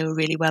who you know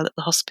really well at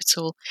the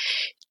hospital.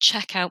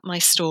 Check out my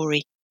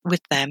story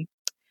with them,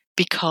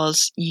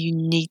 because you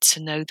need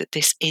to know that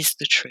this is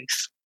the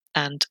truth.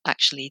 And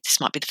actually,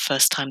 this might be the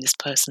first time this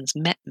person's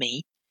met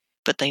me,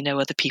 but they know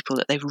other people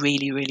that they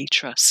really, really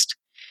trust.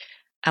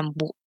 And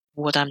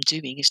what I'm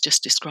doing is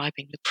just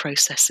describing the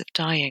process of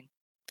dying.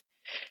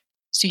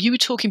 So you were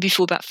talking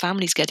before about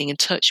families getting in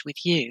touch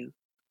with you.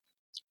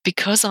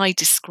 Because I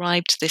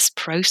described this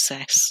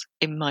process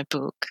in my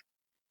book,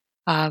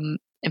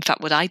 in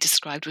fact, what I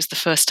described was the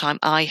first time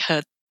I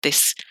heard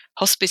this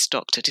hospice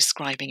doctor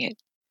describing it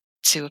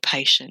to a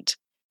patient.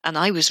 And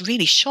I was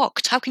really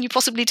shocked. How can you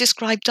possibly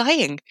describe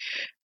dying?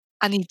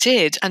 And he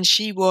did. And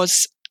she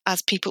was,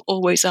 as people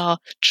always are,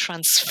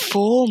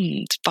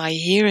 transformed by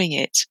hearing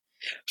it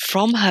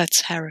from her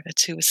terror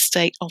to a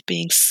state of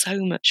being so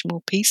much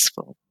more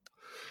peaceful.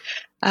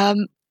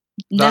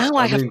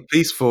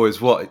 Peaceful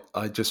is what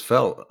I just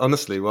felt,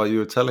 honestly, while you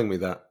were telling me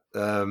that.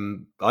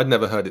 I'd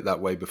never heard it that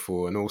way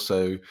before. And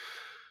also,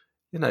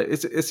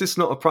 is this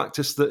not a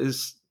practice that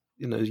is,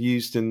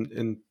 used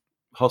in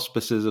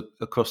hospices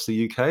across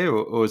the UK,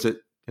 or is it,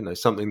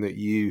 something that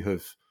you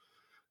have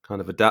kind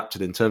of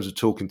adapted in terms of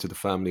talking to the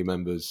family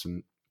members?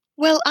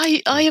 Well,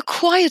 I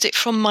acquired it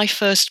from my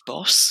first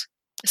boss,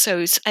 so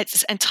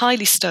it's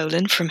entirely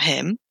stolen from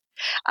him.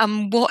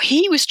 And what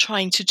he was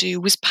trying to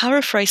do was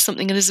paraphrase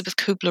something Elizabeth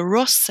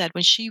Kubler-Ross said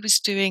when she was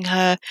doing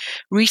her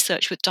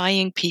research with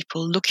dying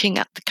people, looking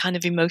at the kind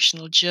of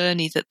emotional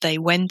journey that they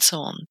went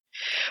on,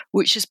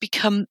 which has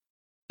become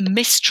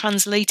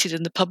mistranslated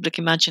in the public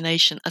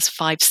imagination as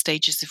 5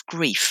 stages of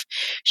grief.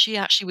 She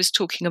actually was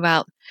talking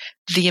about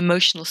the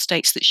emotional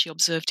states that she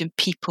observed in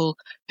people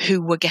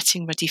who were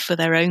getting ready for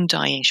their own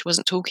dying. She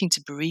wasn't talking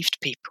to bereaved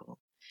people.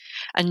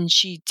 And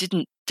she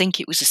didn't think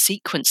it was a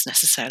sequence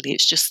necessarily.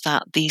 It's just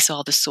that these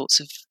are the sorts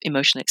of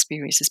emotional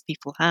experiences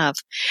people have.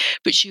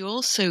 But she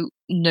also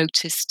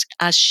noticed,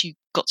 as she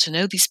got to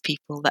know these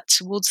people, that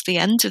towards the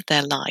end of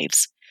their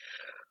lives,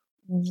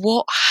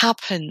 what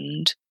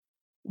happened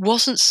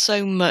wasn't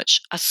so much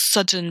a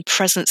sudden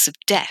presence of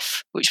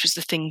death, which was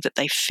the thing that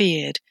they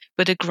feared,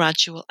 but a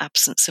gradual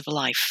absence of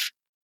life.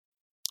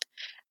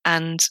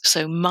 And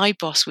so my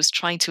boss was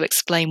trying to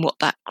explain what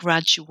that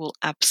gradual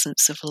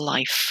absence of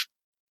life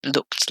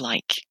looked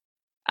like.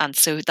 And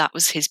so that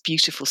was his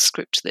beautiful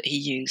script that he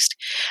used.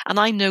 And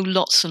I know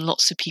lots and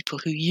lots of people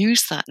who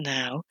use that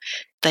now.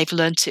 They've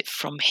learnt it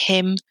from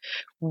him.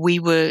 We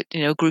were,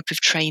 a group of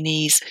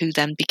trainees who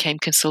then became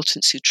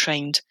consultants who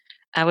trained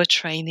our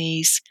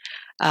trainees.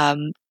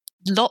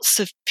 Lots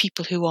of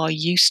people who are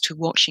used to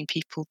watching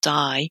people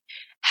die,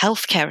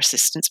 healthcare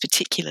assistants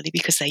particularly,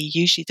 because they're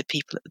usually the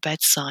people at the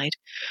bedside,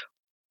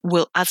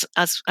 will, as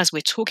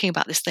we're talking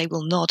about this, they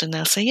will nod and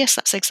they'll say, yes,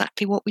 that's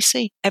exactly what we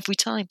see every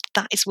time.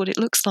 That is what it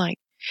looks like.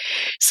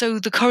 So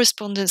the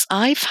correspondence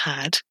I've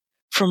had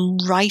from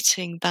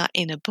writing that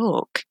in a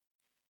book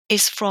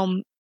is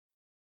from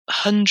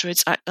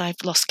hundreds, I've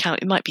lost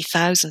count, it might be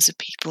thousands of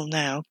people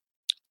now.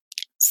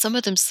 Some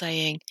of them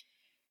saying,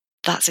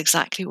 that's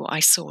exactly what I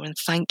saw, and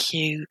thank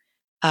you,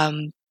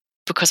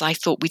 because I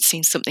thought we'd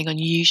seen something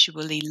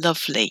unusually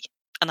lovely.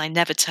 And I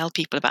never tell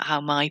people about how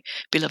my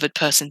beloved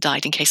person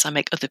died in case I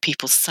make other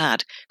people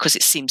sad, because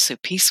it seems so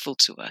peaceful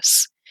to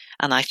us.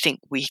 And I think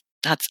we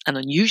had an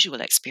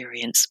unusual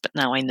experience, but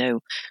now I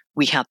know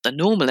we had the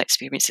normal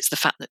experience. It's the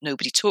fact that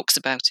nobody talks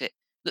about it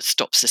that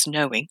stops us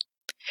knowing.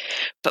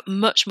 But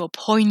much more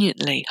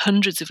poignantly,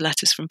 hundreds of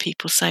letters from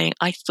people saying,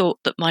 I thought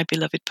that my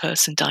beloved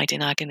person died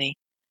in agony.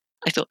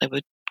 I thought they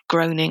were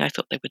groaning. I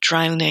thought they were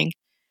drowning.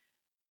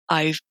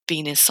 I've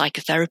been in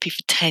psychotherapy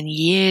for 10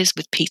 years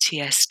with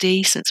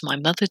PTSD since my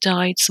mother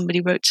died,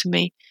 somebody wrote to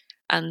me.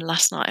 And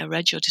last night I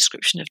read your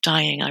description of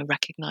dying. I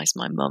recognised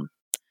my mum.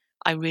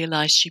 I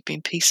realised she'd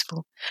been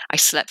peaceful. I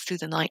slept through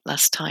the night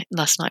last night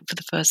for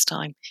the first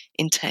time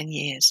in 10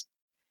 years.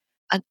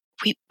 And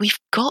we've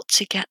got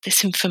to get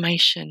this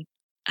information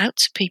out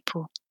to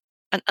people.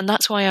 And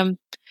that's why I'm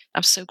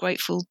so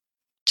grateful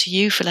to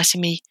you for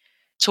letting me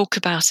talk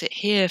about it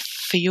here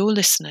for your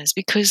listeners,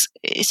 because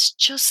it's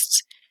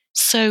just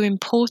so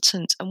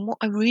important. And what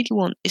I really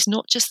want is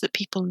not just that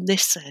people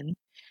listen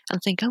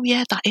and think, oh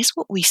yeah, that is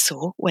what we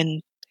saw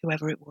when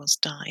whoever it was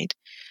died,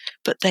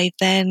 but they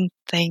then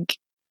think,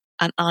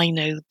 and I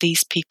know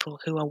these people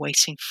who are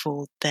waiting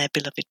for their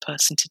beloved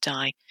person to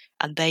die,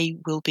 and they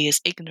will be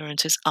as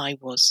ignorant as I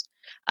was,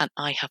 and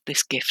I have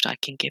this gift I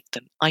can give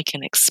them. I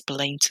can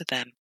explain to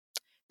them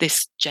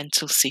this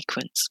gentle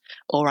sequence,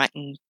 or I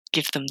can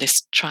give them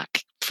this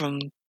track from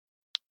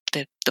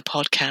the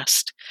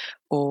podcast,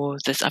 or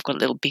I've got a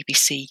little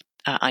BBC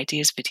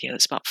ideas video.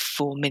 It's about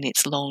 4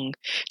 minutes long.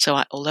 So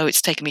although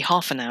it's taken me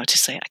half an hour to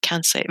say it, I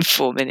can say it in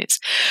 4 minutes.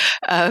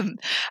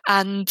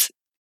 And,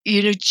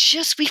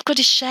 just we've got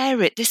to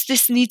share it.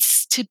 This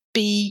needs to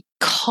be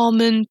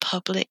common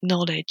public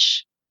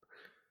knowledge.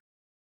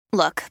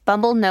 Look,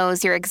 Bumble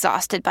knows you're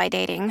exhausted by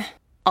dating.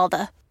 All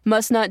the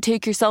must not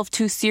take yourself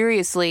too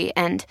seriously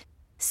and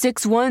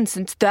 6'1"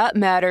 since that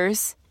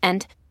matters.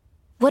 And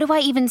what do I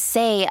even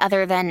say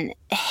other than,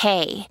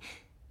 hey?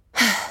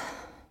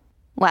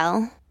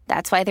 Well,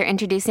 that's why they're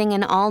introducing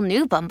an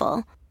all-new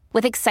Bumble,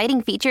 with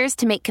exciting features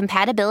to make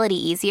compatibility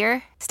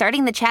easier,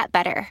 starting the chat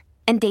better,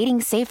 and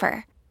dating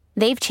safer.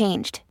 They've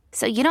changed,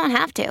 so you don't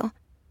have to.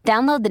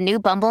 Download the new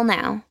Bumble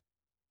now.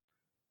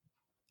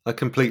 I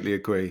completely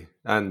agree.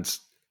 And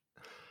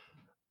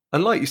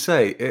like you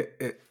say,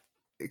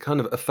 it kind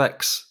of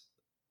affects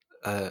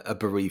a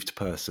bereaved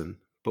person,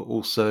 but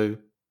also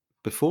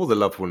before the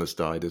loved one has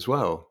died as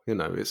well.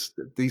 It's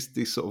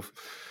these sort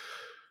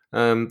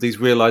of these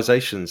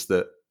realizations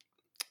that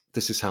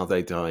this is how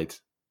they died,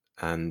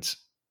 and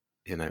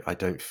I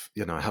don't,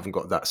 I haven't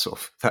got that sort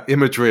of that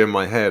imagery in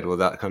my head, or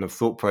that kind of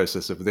thought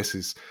process of this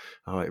is,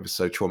 it was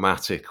so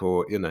traumatic,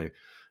 or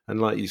and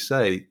like you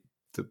say,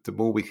 the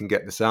more we can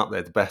get this out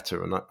there, the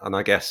better. And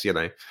I guess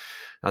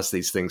as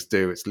these things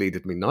do, it's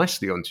leaded me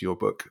nicely onto your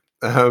book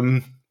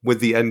with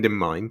the end in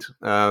mind,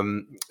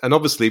 and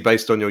obviously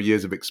based on your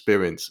years of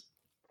experience.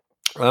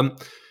 I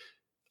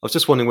was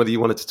just wondering whether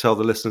you wanted to tell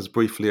the listeners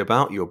briefly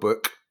about your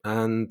book,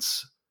 and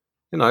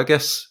I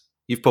guess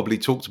you've probably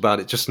talked about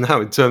it just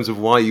now in terms of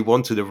why you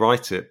wanted to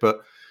write it,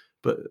 but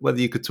whether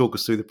you could talk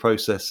us through the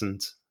process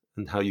and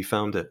how you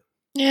found it.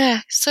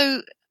 Yeah.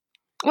 So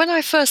when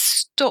I first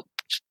stopped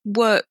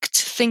work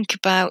to think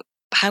about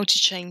how to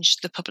change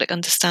the public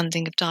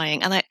understanding of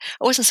dying, and I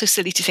wasn't so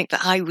silly to think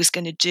that I was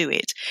going to do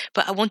it,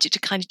 but I wanted to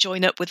kind of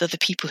join up with other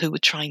people who were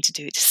trying to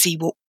do it to see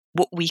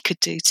what we could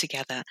do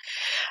together.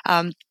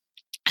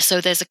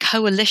 So there's a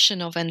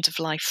coalition of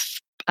end-of-life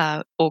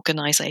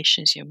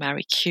organisations,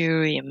 Marie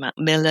Curie and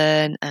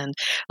Macmillan, and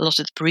a lot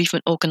of the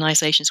bereavement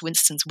organisations,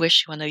 Winston's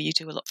Wish, who I know you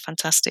do a lot of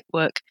fantastic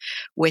work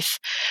with,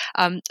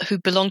 who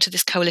belong to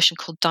this coalition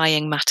called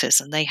Dying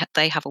Matters, and they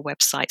have a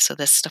website. So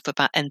there's stuff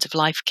about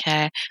end-of-life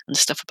care and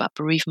stuff about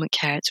bereavement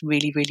care. It's a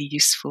really, really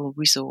useful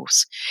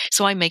resource.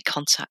 So I made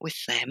contact with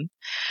them,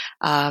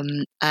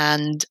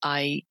 and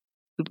I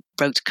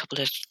wrote a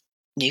couple of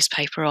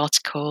newspaper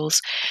articles.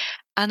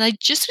 And I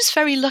just was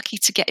very lucky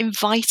to get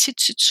invited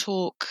to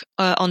talk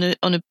on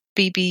a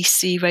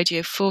BBC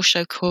Radio 4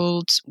 show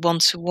called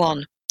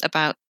 1-to-1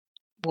 about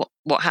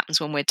what happens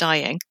when we're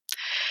dying.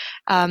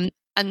 And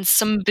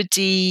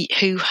somebody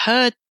who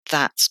heard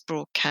that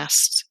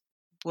broadcast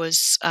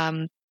was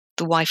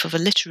the wife of a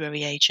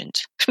literary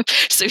agent.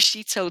 So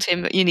she told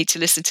him, you need to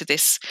listen to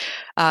this.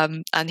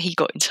 And he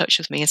got in touch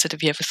with me and said,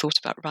 have you ever thought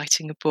about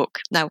writing a book?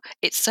 Now,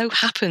 it so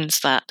happens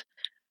that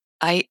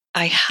I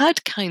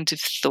had kind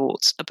of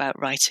thought about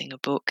writing a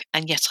book,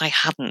 and yet I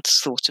hadn't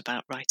thought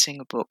about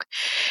writing a book.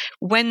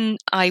 When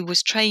I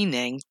was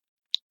training,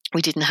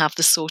 we didn't have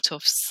the sort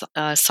of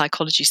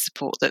psychology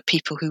support that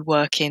people who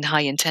work in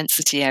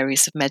high-intensity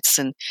areas of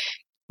medicine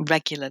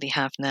regularly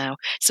have now.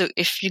 So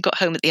if you got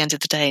home at the end of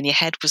the day and your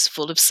head was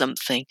full of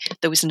something,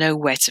 there was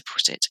nowhere to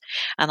put it.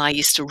 And I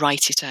used to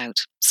write it out.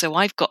 So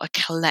I've got a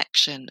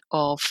collection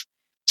of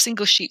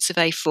single sheets of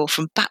A4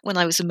 from back when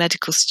I was a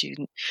medical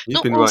student.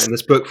 You've been writing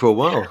this book for a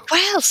while.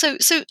 Well,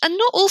 and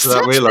not all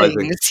Without sad realising.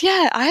 things.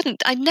 Yeah,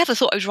 I never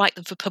thought I would write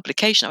them for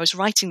publication. I was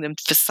writing them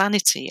for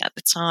sanity at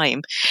the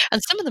time.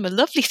 And some of them are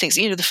lovely things.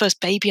 You know, the first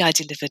baby I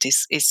delivered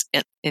is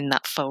in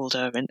that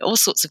folder, and all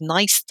sorts of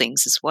nice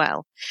things as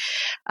well.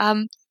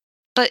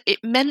 But it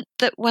meant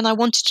that when I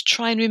wanted to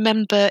try and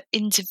remember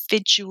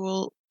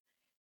individual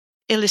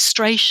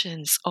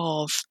illustrations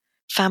of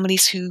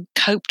families who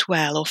coped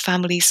well or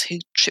families who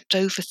tripped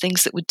over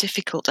things that were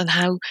difficult, and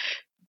how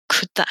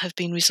could that have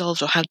been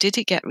resolved, or how did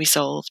it get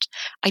resolved,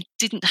 I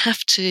didn't have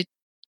to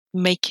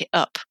make it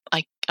up.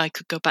 I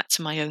could go back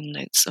to my own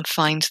notes and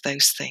find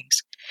those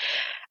things.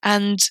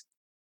 And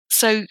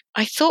so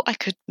I thought I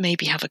could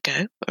maybe have a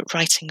go at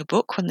writing a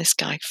book when this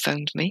guy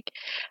phoned me.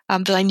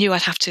 But I knew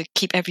I'd have to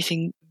keep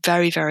everything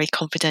very, very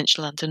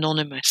confidential and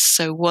anonymous.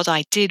 So what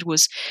I did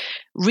was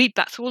read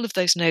back through all of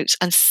those notes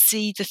and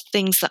see the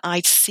things that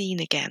I'd seen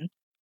again,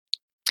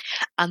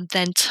 and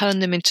then turn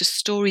them into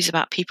stories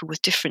about people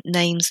with different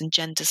names and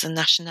genders and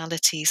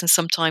nationalities, and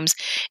sometimes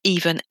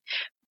even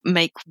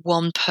make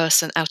one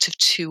person out of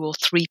 2 or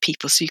 3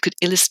 people, so you could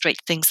illustrate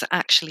things that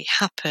actually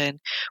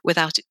happen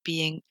without it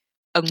being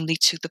only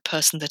to the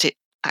person that it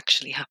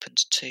actually happened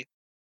to.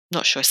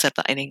 Not sure I said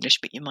that in English,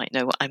 but you might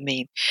know what I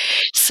mean.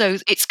 So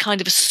it's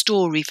kind of a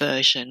story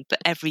version, but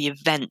every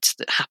event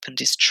that happened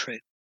is true.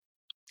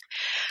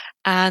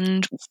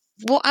 And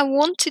what I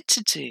wanted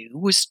to do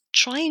was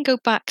try and go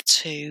back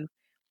to,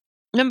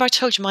 remember I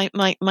told you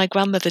my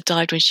grandmother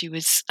died when she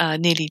was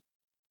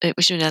it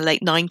was in her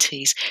late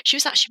 90s. She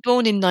was actually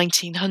born in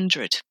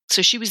 1900.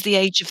 So she was the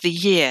age of the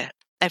year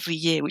every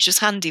year, which was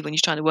handy when you're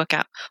trying to work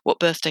out what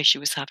birthday she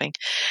was having.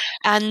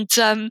 And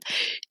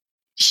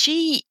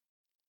she,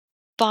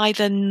 by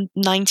the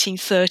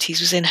 1930s,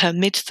 was in her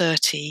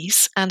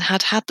mid-30s and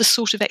had the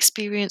sort of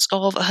experience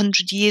of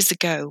 100 years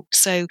ago.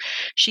 So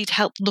she'd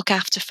helped look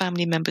after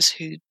family members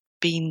who'd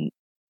been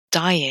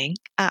dying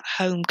at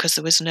home because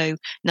there was no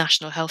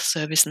National Health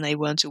Service and they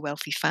weren't a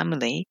wealthy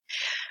family,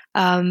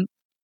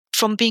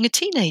 from being a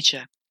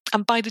teenager.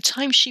 And by the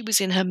time she was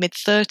in her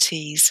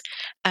mid-30s,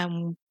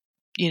 and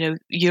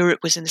Europe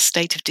was in a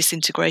state of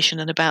disintegration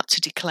and about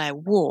to declare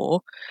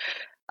war,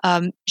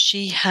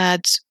 she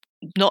had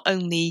not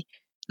only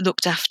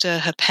looked after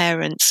her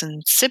parents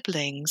and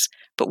siblings,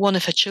 but one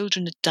of her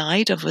children had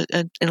died of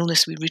an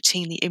illness we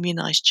routinely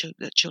immunise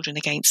children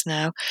against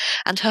now,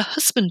 and her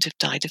husband had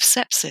died of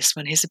sepsis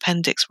when his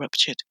appendix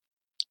ruptured.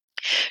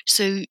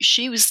 So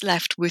she was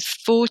left with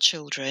 4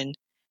 children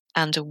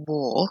and a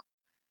war,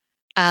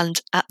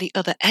 and at the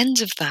other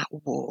end of that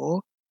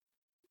war,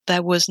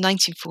 there was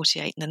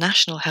 1948 and the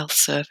National Health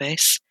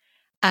Service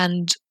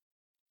and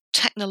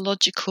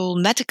technological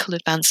medical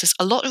advances,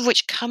 a lot of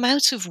which come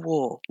out of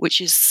war,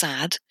 which is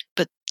sad,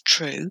 but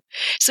true.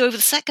 So over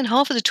the second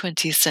half of the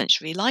 20th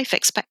century, life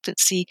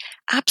expectancy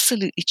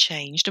absolutely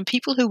changed, and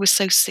people who were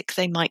so sick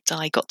they might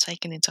die got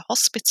taken into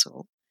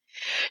hospital.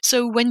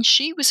 So when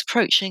she was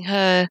approaching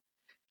her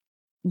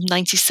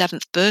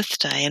 97th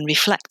birthday and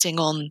reflecting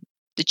on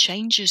the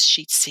changes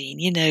she'd seen,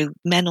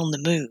 men on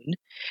the moon,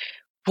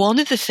 one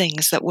of the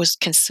things that was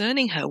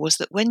concerning her was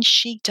that when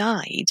she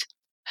died,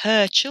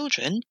 her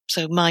children,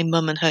 so my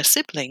mum and her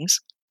siblings,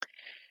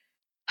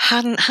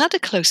 hadn't had a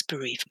close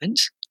bereavement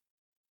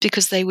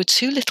because they were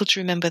too little to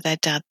remember their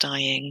dad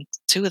dying.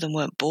 2 of them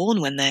weren't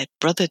born when their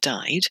brother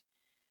died.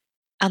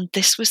 And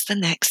this was the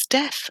next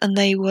death, and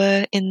they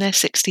were in their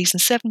 60s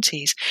and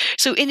 70s.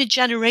 So in a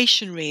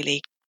generation,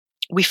 really,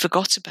 we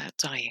forgot about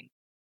dying.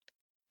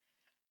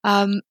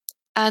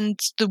 And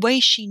the way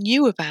she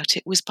knew about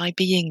it was by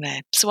being there.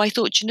 So I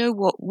thought, you know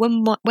what,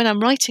 when I'm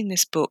writing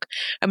this book,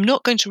 I'm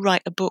not going to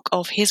write a book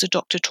of here's a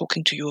doctor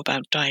talking to you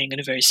about dying in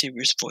a very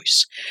serious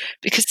voice.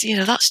 Because,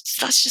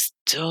 that's just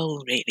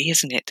dull, really,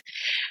 isn't it?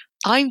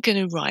 I'm going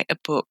to write a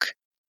book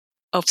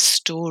of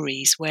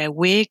stories where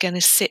we're going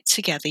to sit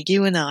together,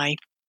 you and I.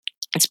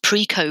 It's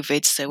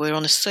pre-COVID, so we're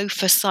on a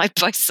sofa side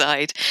by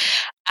side,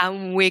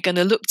 and we're going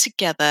to look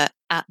together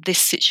at this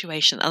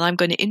situation, and I'm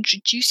going to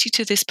introduce you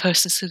to this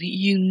person so that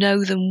you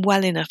know them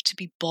well enough to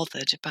be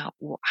bothered about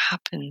what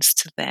happens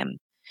to them.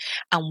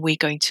 And we're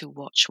going to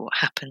watch what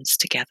happens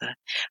together,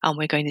 and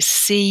we're going to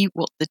see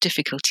what the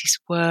difficulties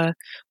were.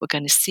 We're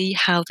going to see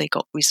how they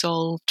got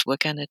resolved. We're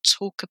going to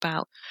talk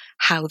about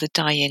how the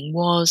dying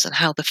was and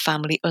how the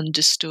family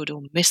understood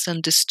or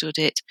misunderstood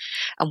it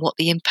and what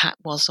the impact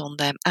was on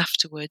them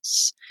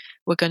afterwards.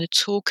 We're going to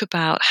talk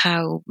about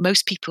how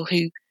most people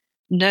who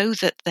know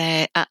that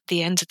they're at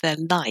the end of their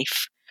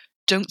life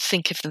don't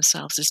think of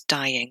themselves as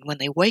dying. When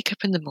they wake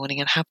up in the morning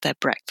and have their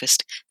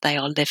breakfast, they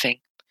are living.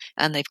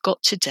 And they've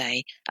got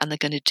today, and they're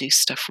going to do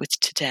stuff with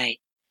today.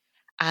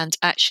 And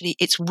actually,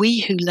 it's we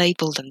who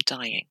label them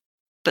dying,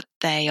 but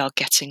they are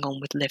getting on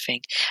with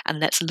living. And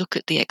let's look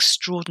at the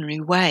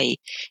extraordinary way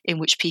in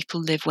which people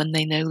live when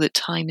they know that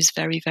time is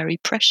very, very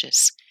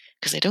precious.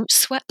 because they don't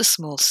sweat the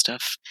small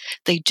stuff.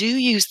 They do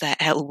use their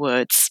L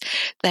words.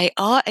 They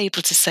are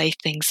able to say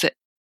things that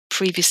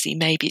previously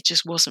maybe it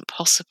just wasn't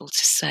possible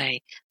to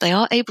say. They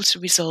are able to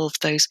resolve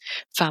those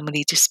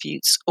family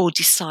disputes or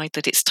decide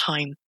that it's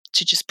time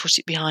to just put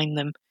it behind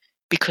them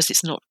because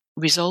it's not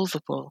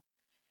resolvable.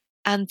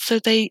 And so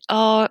they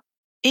are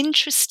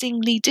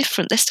interestingly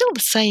different. They're still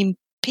the same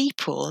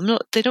people.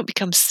 They don't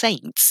become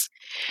saints,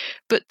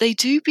 but they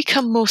do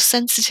become more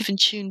sensitive and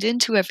tuned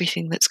into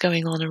everything that's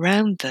going on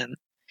around them.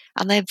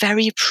 And they're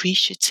very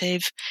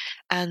appreciative,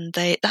 and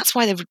that's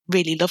why they're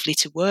really lovely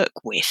to work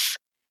with.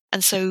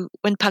 And so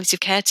when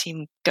palliative care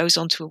team goes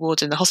onto a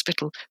ward in the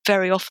hospital,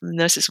 very often the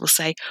nurses will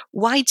say,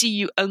 "Why do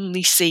you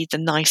only see the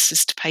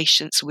nicest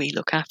patients we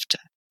look after?"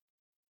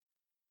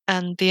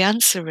 And the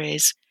answer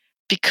is,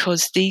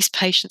 because these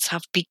patients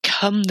have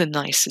become the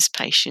nicest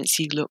patients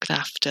you looked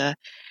after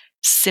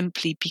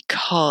simply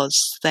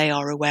because they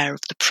are aware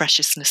of the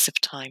preciousness of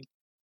time.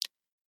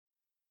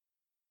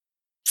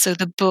 So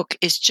the book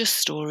is just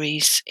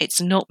stories.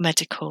 It's not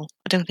medical.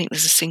 I don't think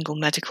there's a single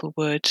medical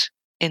word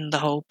in the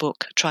whole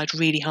book. I tried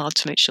really hard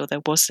to make sure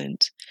there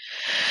wasn't.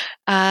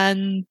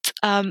 And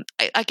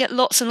I get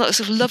lots and lots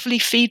of lovely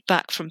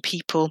feedback from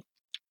people.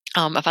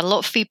 I've had a lot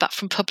of feedback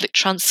from public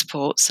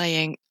transport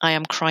saying, "I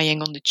am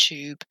crying on the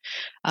tube.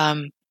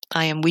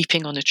 I am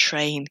weeping on a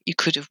train. You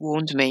could have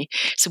warned me."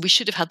 So we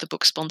should have had the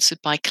book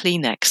sponsored by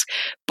Kleenex.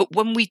 But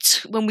when we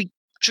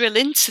drill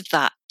into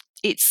that,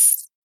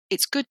 it's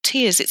good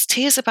tears. It's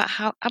tears about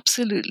how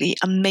absolutely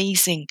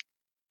amazing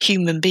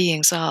human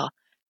beings are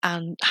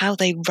and how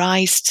they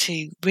rise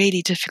to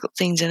really difficult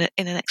things in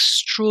an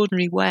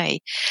extraordinary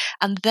way.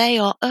 And they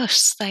are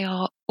us. They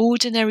are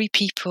ordinary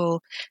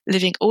people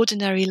living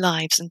ordinary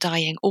lives and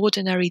dying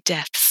ordinary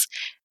deaths.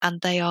 And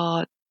they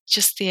are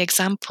just the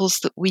examples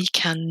that we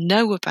can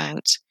know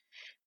about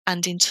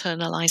and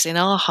internalize in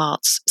our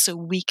hearts so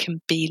we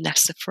can be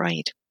less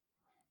afraid.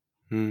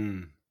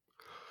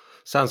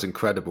 Sounds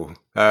incredible.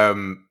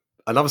 And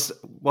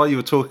while you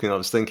were talking, I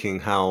was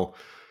thinking how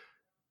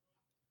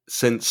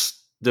since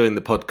doing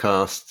the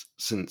podcast,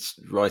 since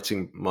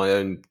writing my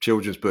own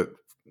children's book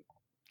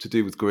to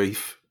do with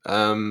grief,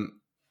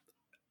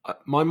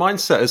 my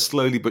mindset has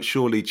slowly but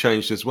surely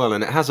changed as well.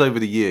 And it has over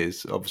the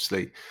years.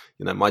 Obviously,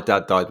 my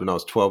dad died when I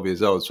was 12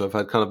 years old. So I've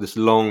had kind of this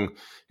long,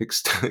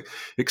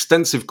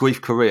 extensive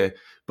grief career.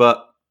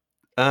 But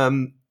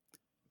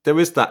there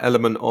is that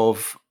element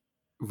of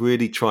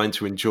really trying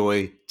to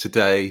enjoy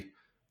today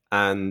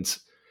and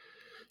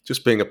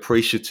just being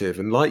appreciative.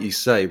 And like you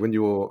say, when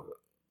you're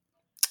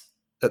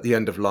at the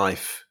end of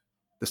life,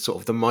 the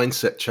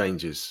mindset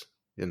changes,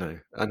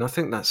 and I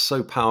think that's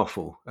so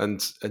powerful. And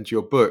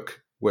your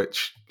book,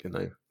 which,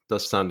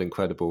 does sound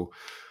incredible,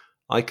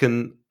 I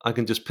can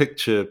just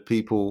picture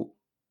people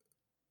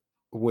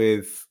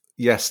with,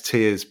 yes,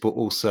 tears, but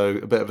also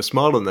a bit of a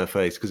smile on their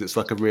face because it's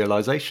like a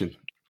realization.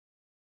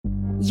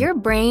 Your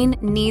brain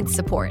needs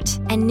support,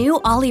 and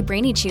new Ollie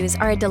Brainy Chews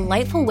are a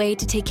delightful way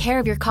to take care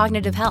of your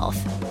cognitive health.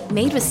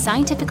 Made with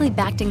scientifically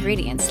backed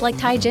ingredients like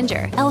Thai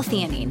ginger,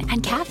 L-theanine,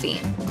 and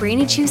caffeine,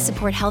 Brainy Chews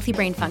support healthy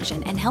brain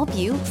function and help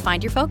you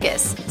find your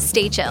focus,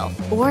 stay chill,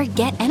 or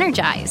get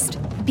energized.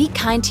 Be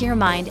kind to your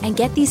mind and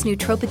get these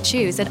nootropic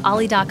chews at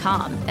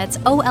ollie.com. That's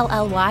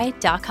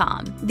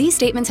OLLY.com. These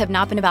statements have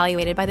not been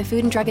evaluated by the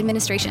Food and Drug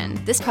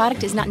Administration. This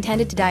product is not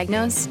intended to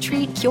diagnose,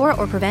 treat, cure,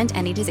 or prevent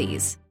any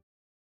disease.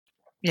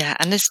 Yeah,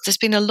 and there's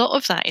been a lot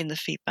of that in the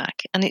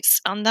feedback, and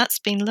that's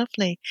been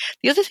lovely.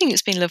 The other thing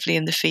that's been lovely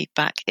in the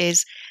feedback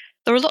is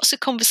there are lots of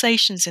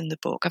conversations in the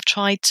book. I've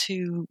tried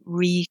to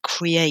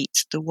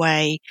recreate the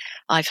way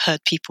I've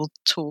heard people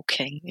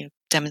talking,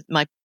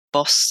 my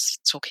boss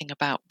talking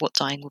about what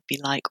dying would be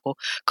like, or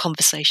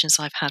conversations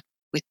I've had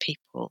with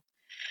people.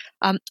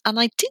 And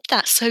I did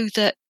that so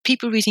that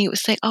people reading it would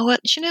think, "Oh, well,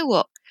 do you know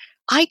what?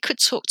 I could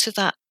talk to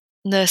that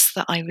nurse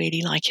that I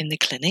really like in the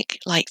clinic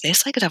like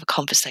this. I could have a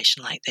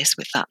conversation like this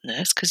with that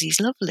nurse because he's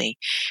lovely."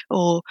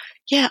 Or,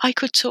 "Yeah, I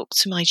could talk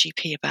to my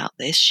GP about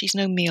this. She's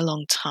known me a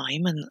long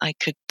time, and I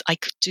could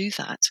do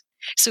that."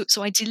 So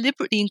I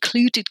deliberately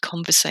included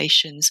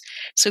conversations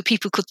so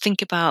people could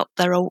think about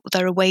there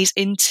are ways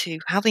into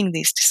having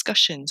these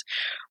discussions.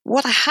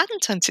 What I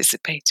hadn't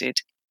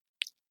anticipated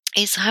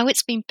is how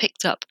it's been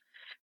picked up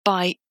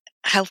by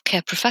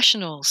healthcare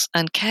professionals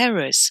and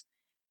carers.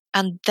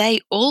 And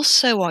they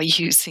also are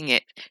using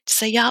it to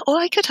say, "Yeah,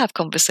 I could have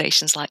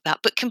conversations like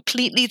that," but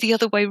completely the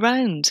other way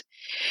round.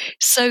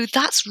 So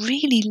that's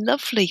really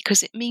lovely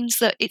because it means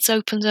that it's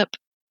opened up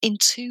in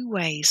two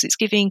ways. It's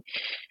giving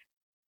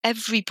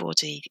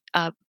everybody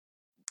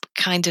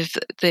kind of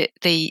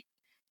the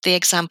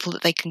example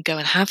that they can go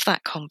and have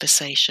that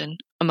conversation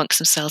amongst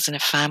themselves in a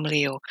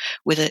family or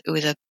with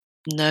a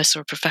nurse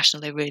or a professional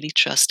they really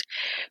trust.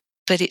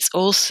 But it's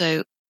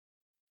also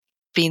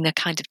been a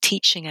kind of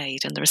teaching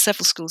aid, and there are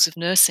several schools of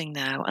nursing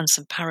now and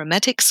some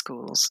paramedic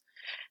schools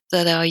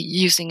that are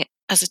using it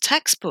as a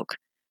textbook.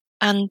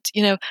 And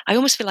I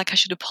almost feel like I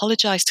should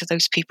apologize to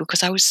those people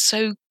because I was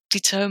so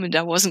determined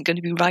I wasn't going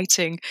to be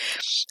writing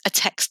a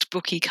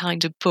textbooky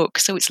kind of book.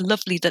 So it's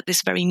lovely that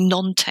this very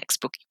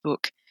non-textbooky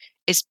book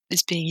is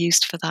being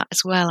used for that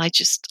as well.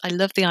 I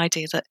love the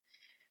idea that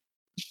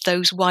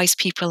those wise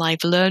people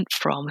I've learned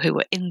from who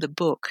are in the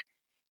book,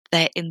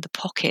 they're in the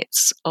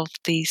pockets of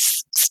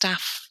these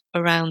staff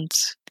around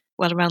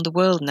the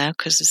world now,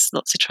 because there's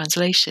lots of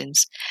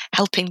translations,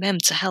 helping them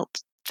to help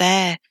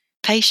their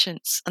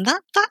patients. And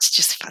that's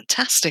just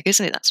fantastic,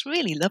 isn't it? That's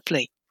really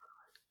lovely.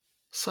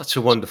 Such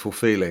a wonderful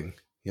feeling,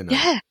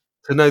 Yeah.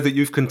 To know that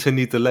you've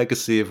continued the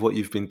legacy of what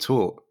you've been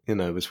taught,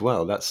 as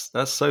well. That's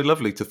so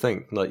lovely to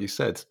think. Like you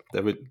said,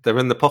 they're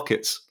in the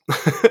pockets.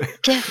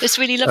 Yeah, it's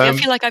really lovely. I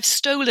feel like I've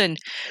stolen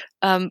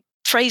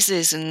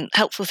phrases and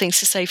helpful things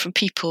to say from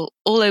people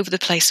all over the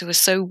place who are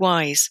so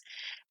wise,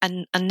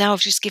 and now I've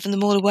just given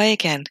them all away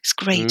again. It's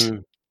great.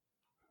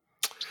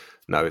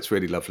 No, it's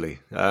really lovely.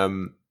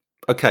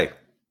 Okay,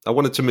 I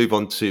wanted to move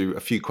on to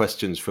a few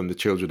questions from the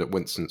children at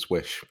Winston's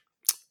Wish.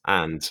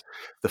 And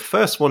the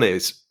first one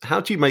is,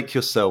 how do you make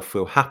yourself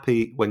feel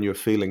happy when you're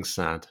feeling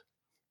sad?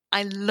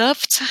 I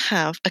love to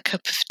have a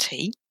cup of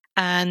tea,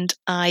 and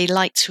I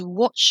like to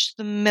watch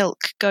the milk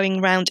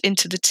going round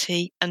into the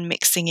tea and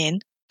mixing in,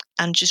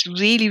 and just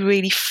really,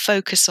 really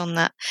focus on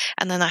that.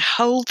 And then I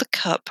hold the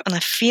cup and I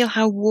feel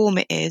how warm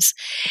it is,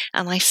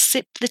 and I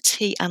sip the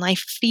tea and I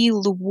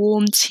feel the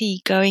warm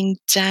tea going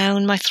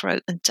down my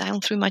throat and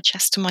down through my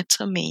chest to my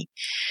tummy.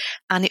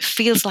 And it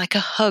feels like a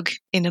hug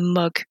in a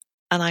mug.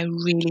 And I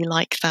really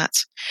like that.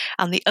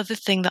 And the other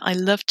thing that I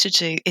love to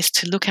do is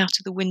to look out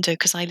of the window,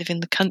 because I live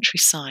in the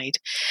countryside,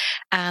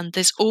 and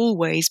there's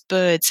always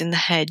birds in the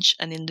hedge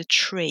and in the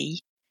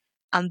tree,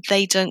 and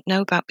they don't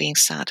know about being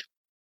sad.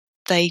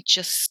 They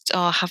just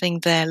are having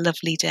their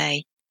lovely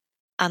day.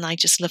 And I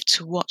just love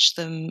to watch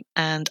them,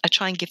 and I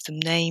try and give them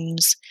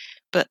names,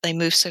 but they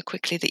move so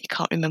quickly that you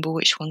can't remember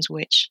which one's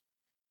which.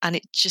 And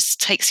it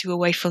just takes you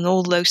away from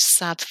all those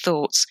sad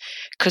thoughts,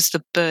 because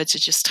the birds are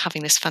just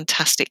having this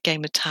fantastic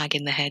game of tag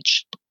in the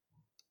hedge.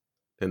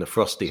 In a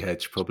frosty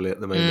hedge, probably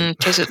at the moment.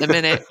 It is at the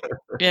minute,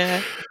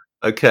 yeah.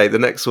 Okay, the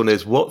next one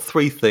is, what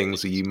 3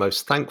 things are you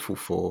most thankful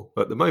for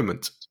at the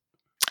moment?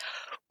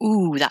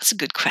 Ooh, that's a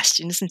good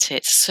question, isn't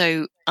it?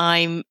 So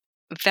I'm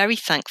very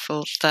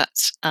thankful that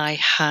I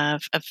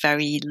have a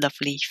very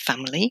lovely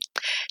family.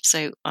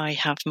 So I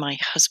have my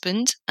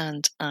husband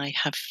and I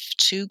have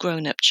 2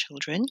 grown-up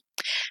children.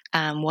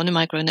 One of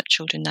my grown-up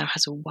children now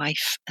has a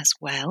wife as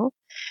well.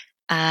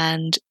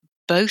 And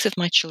both of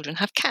my children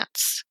have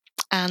cats.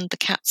 And the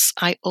cats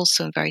I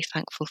also am very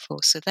thankful for.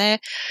 So they're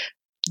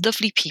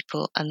lovely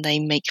people and they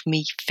make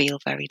me feel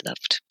very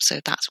loved. So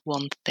that's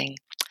one thing.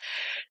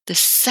 The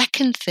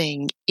second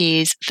thing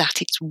is that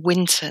it's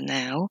winter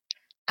now.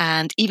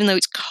 And even though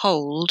it's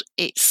cold,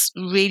 it's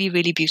really,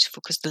 really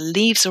beautiful because the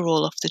leaves are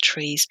all off the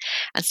trees.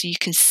 And so you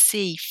can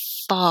see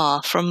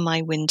far from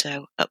my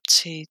window up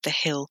to the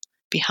hill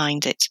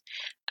behind it.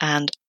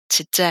 And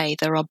today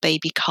there are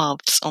baby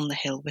calves on the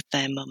hill with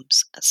their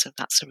mums. So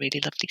that's a really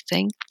lovely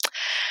thing.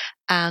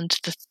 And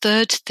the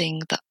third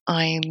thing that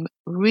I'm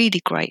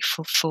really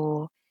grateful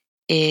for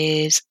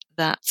is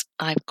that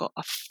I've got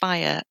a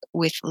fire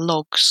with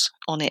logs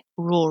on it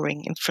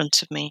roaring in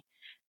front of me.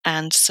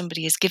 And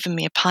somebody has given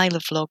me a pile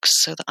of logs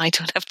so that I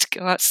don't have to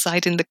go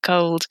outside in the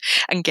cold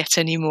and get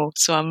any more.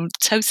 So I'm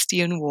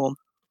toasty and warm.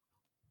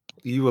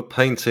 You were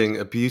painting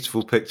a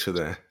beautiful picture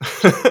there.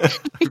 I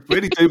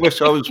really do wish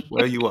I was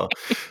where you are.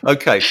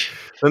 Okay,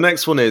 the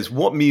next one is,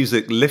 what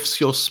music lifts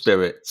your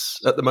spirits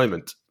at the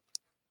moment?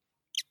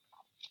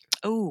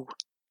 Oh,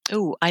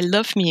 I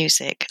love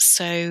music.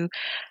 So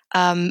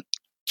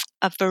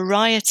a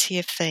variety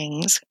of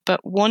things, but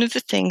one of the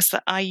things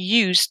that I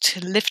use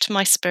to lift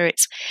my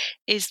spirits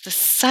is the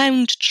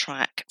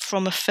soundtrack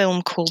from a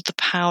film called The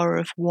Power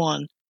of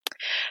One.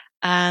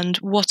 And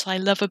what I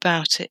love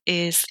about it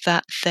is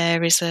that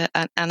there is an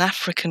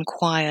African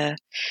choir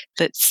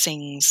that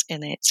sings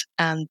in it,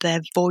 and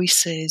their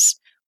voices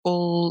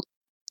all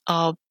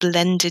are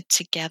blended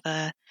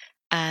together.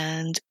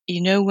 And you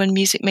know when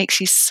music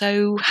makes you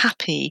so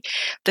happy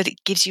that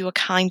it gives you a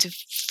kind of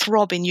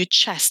throb in your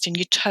chest and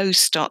your toes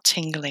start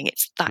tingling.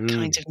 It's that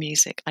kind of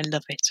music. I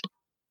love it.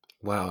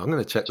 Wow, I'm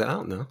going to check that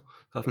out now.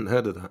 I haven't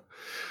heard of that.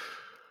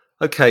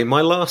 Okay,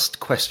 my last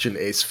question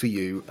is for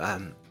you.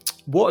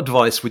 What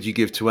advice would you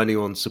give to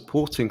anyone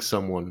supporting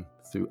someone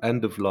through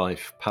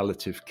end-of-life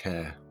palliative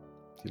care?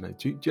 You know,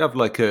 do you have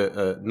like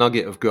a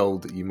nugget of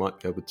gold that you might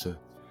be able to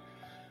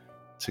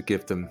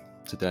give them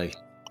today?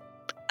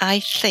 I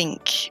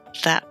think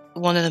that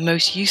one of the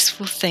most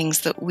useful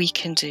things that we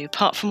can do,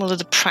 apart from all of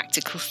the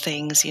practical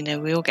things, you know,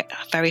 we all get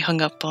very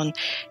hung up on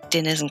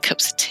dinners and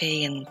cups of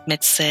tea and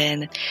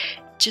medicine.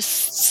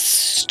 Just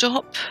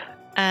stop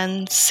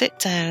and sit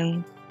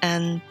down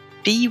and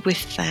be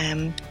with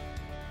them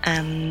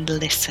and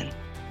listen.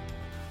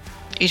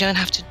 You don't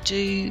have to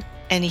do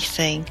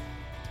anything,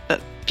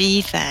 but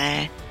be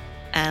there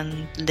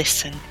and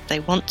listen. If they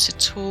want to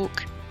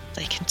talk,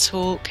 they can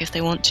talk. If they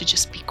want to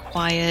just be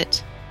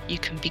quiet, you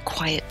can be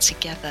quiet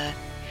together.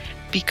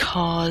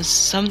 because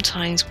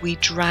sometimes we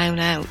drown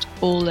out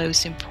all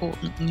those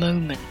important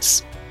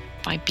moments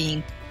by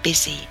being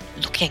busy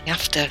looking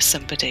after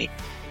somebody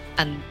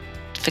and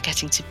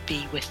forgetting to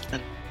be with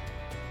them.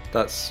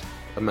 That's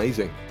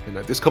amazing.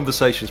 This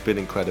conversation's been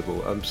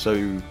incredible. I'm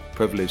so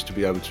privileged to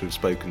be able to have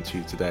spoken to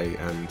you today,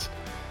 and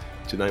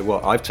do you know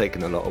what? I've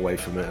taken a lot away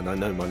from it, and I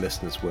know my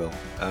listeners will.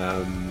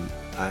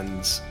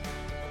 And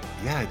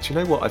yeah, do you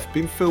know what? I've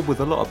been filled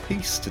with a lot of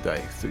peace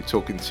today through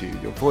talking to you.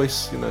 Your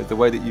voice, the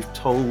way that you've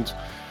told,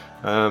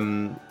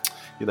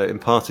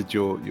 imparted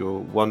your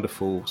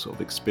wonderful sort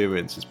of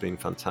experience has been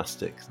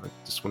fantastic. I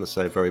just want to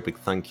say a very big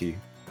thank you.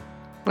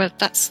 Well,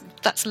 that's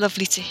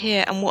lovely to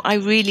hear. And what I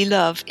really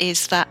love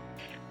is that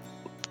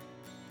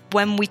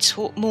when we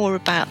talk more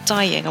about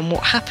dying and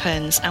what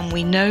happens and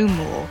we know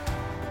more,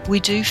 we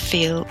do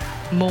feel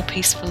more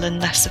peaceful and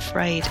less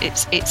afraid.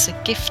 It's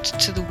a gift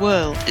to the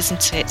world,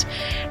 isn't it?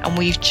 And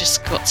we've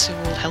just got to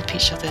all help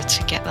each other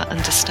to get that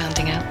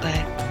understanding out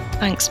there.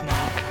 Thanks,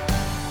 Mark.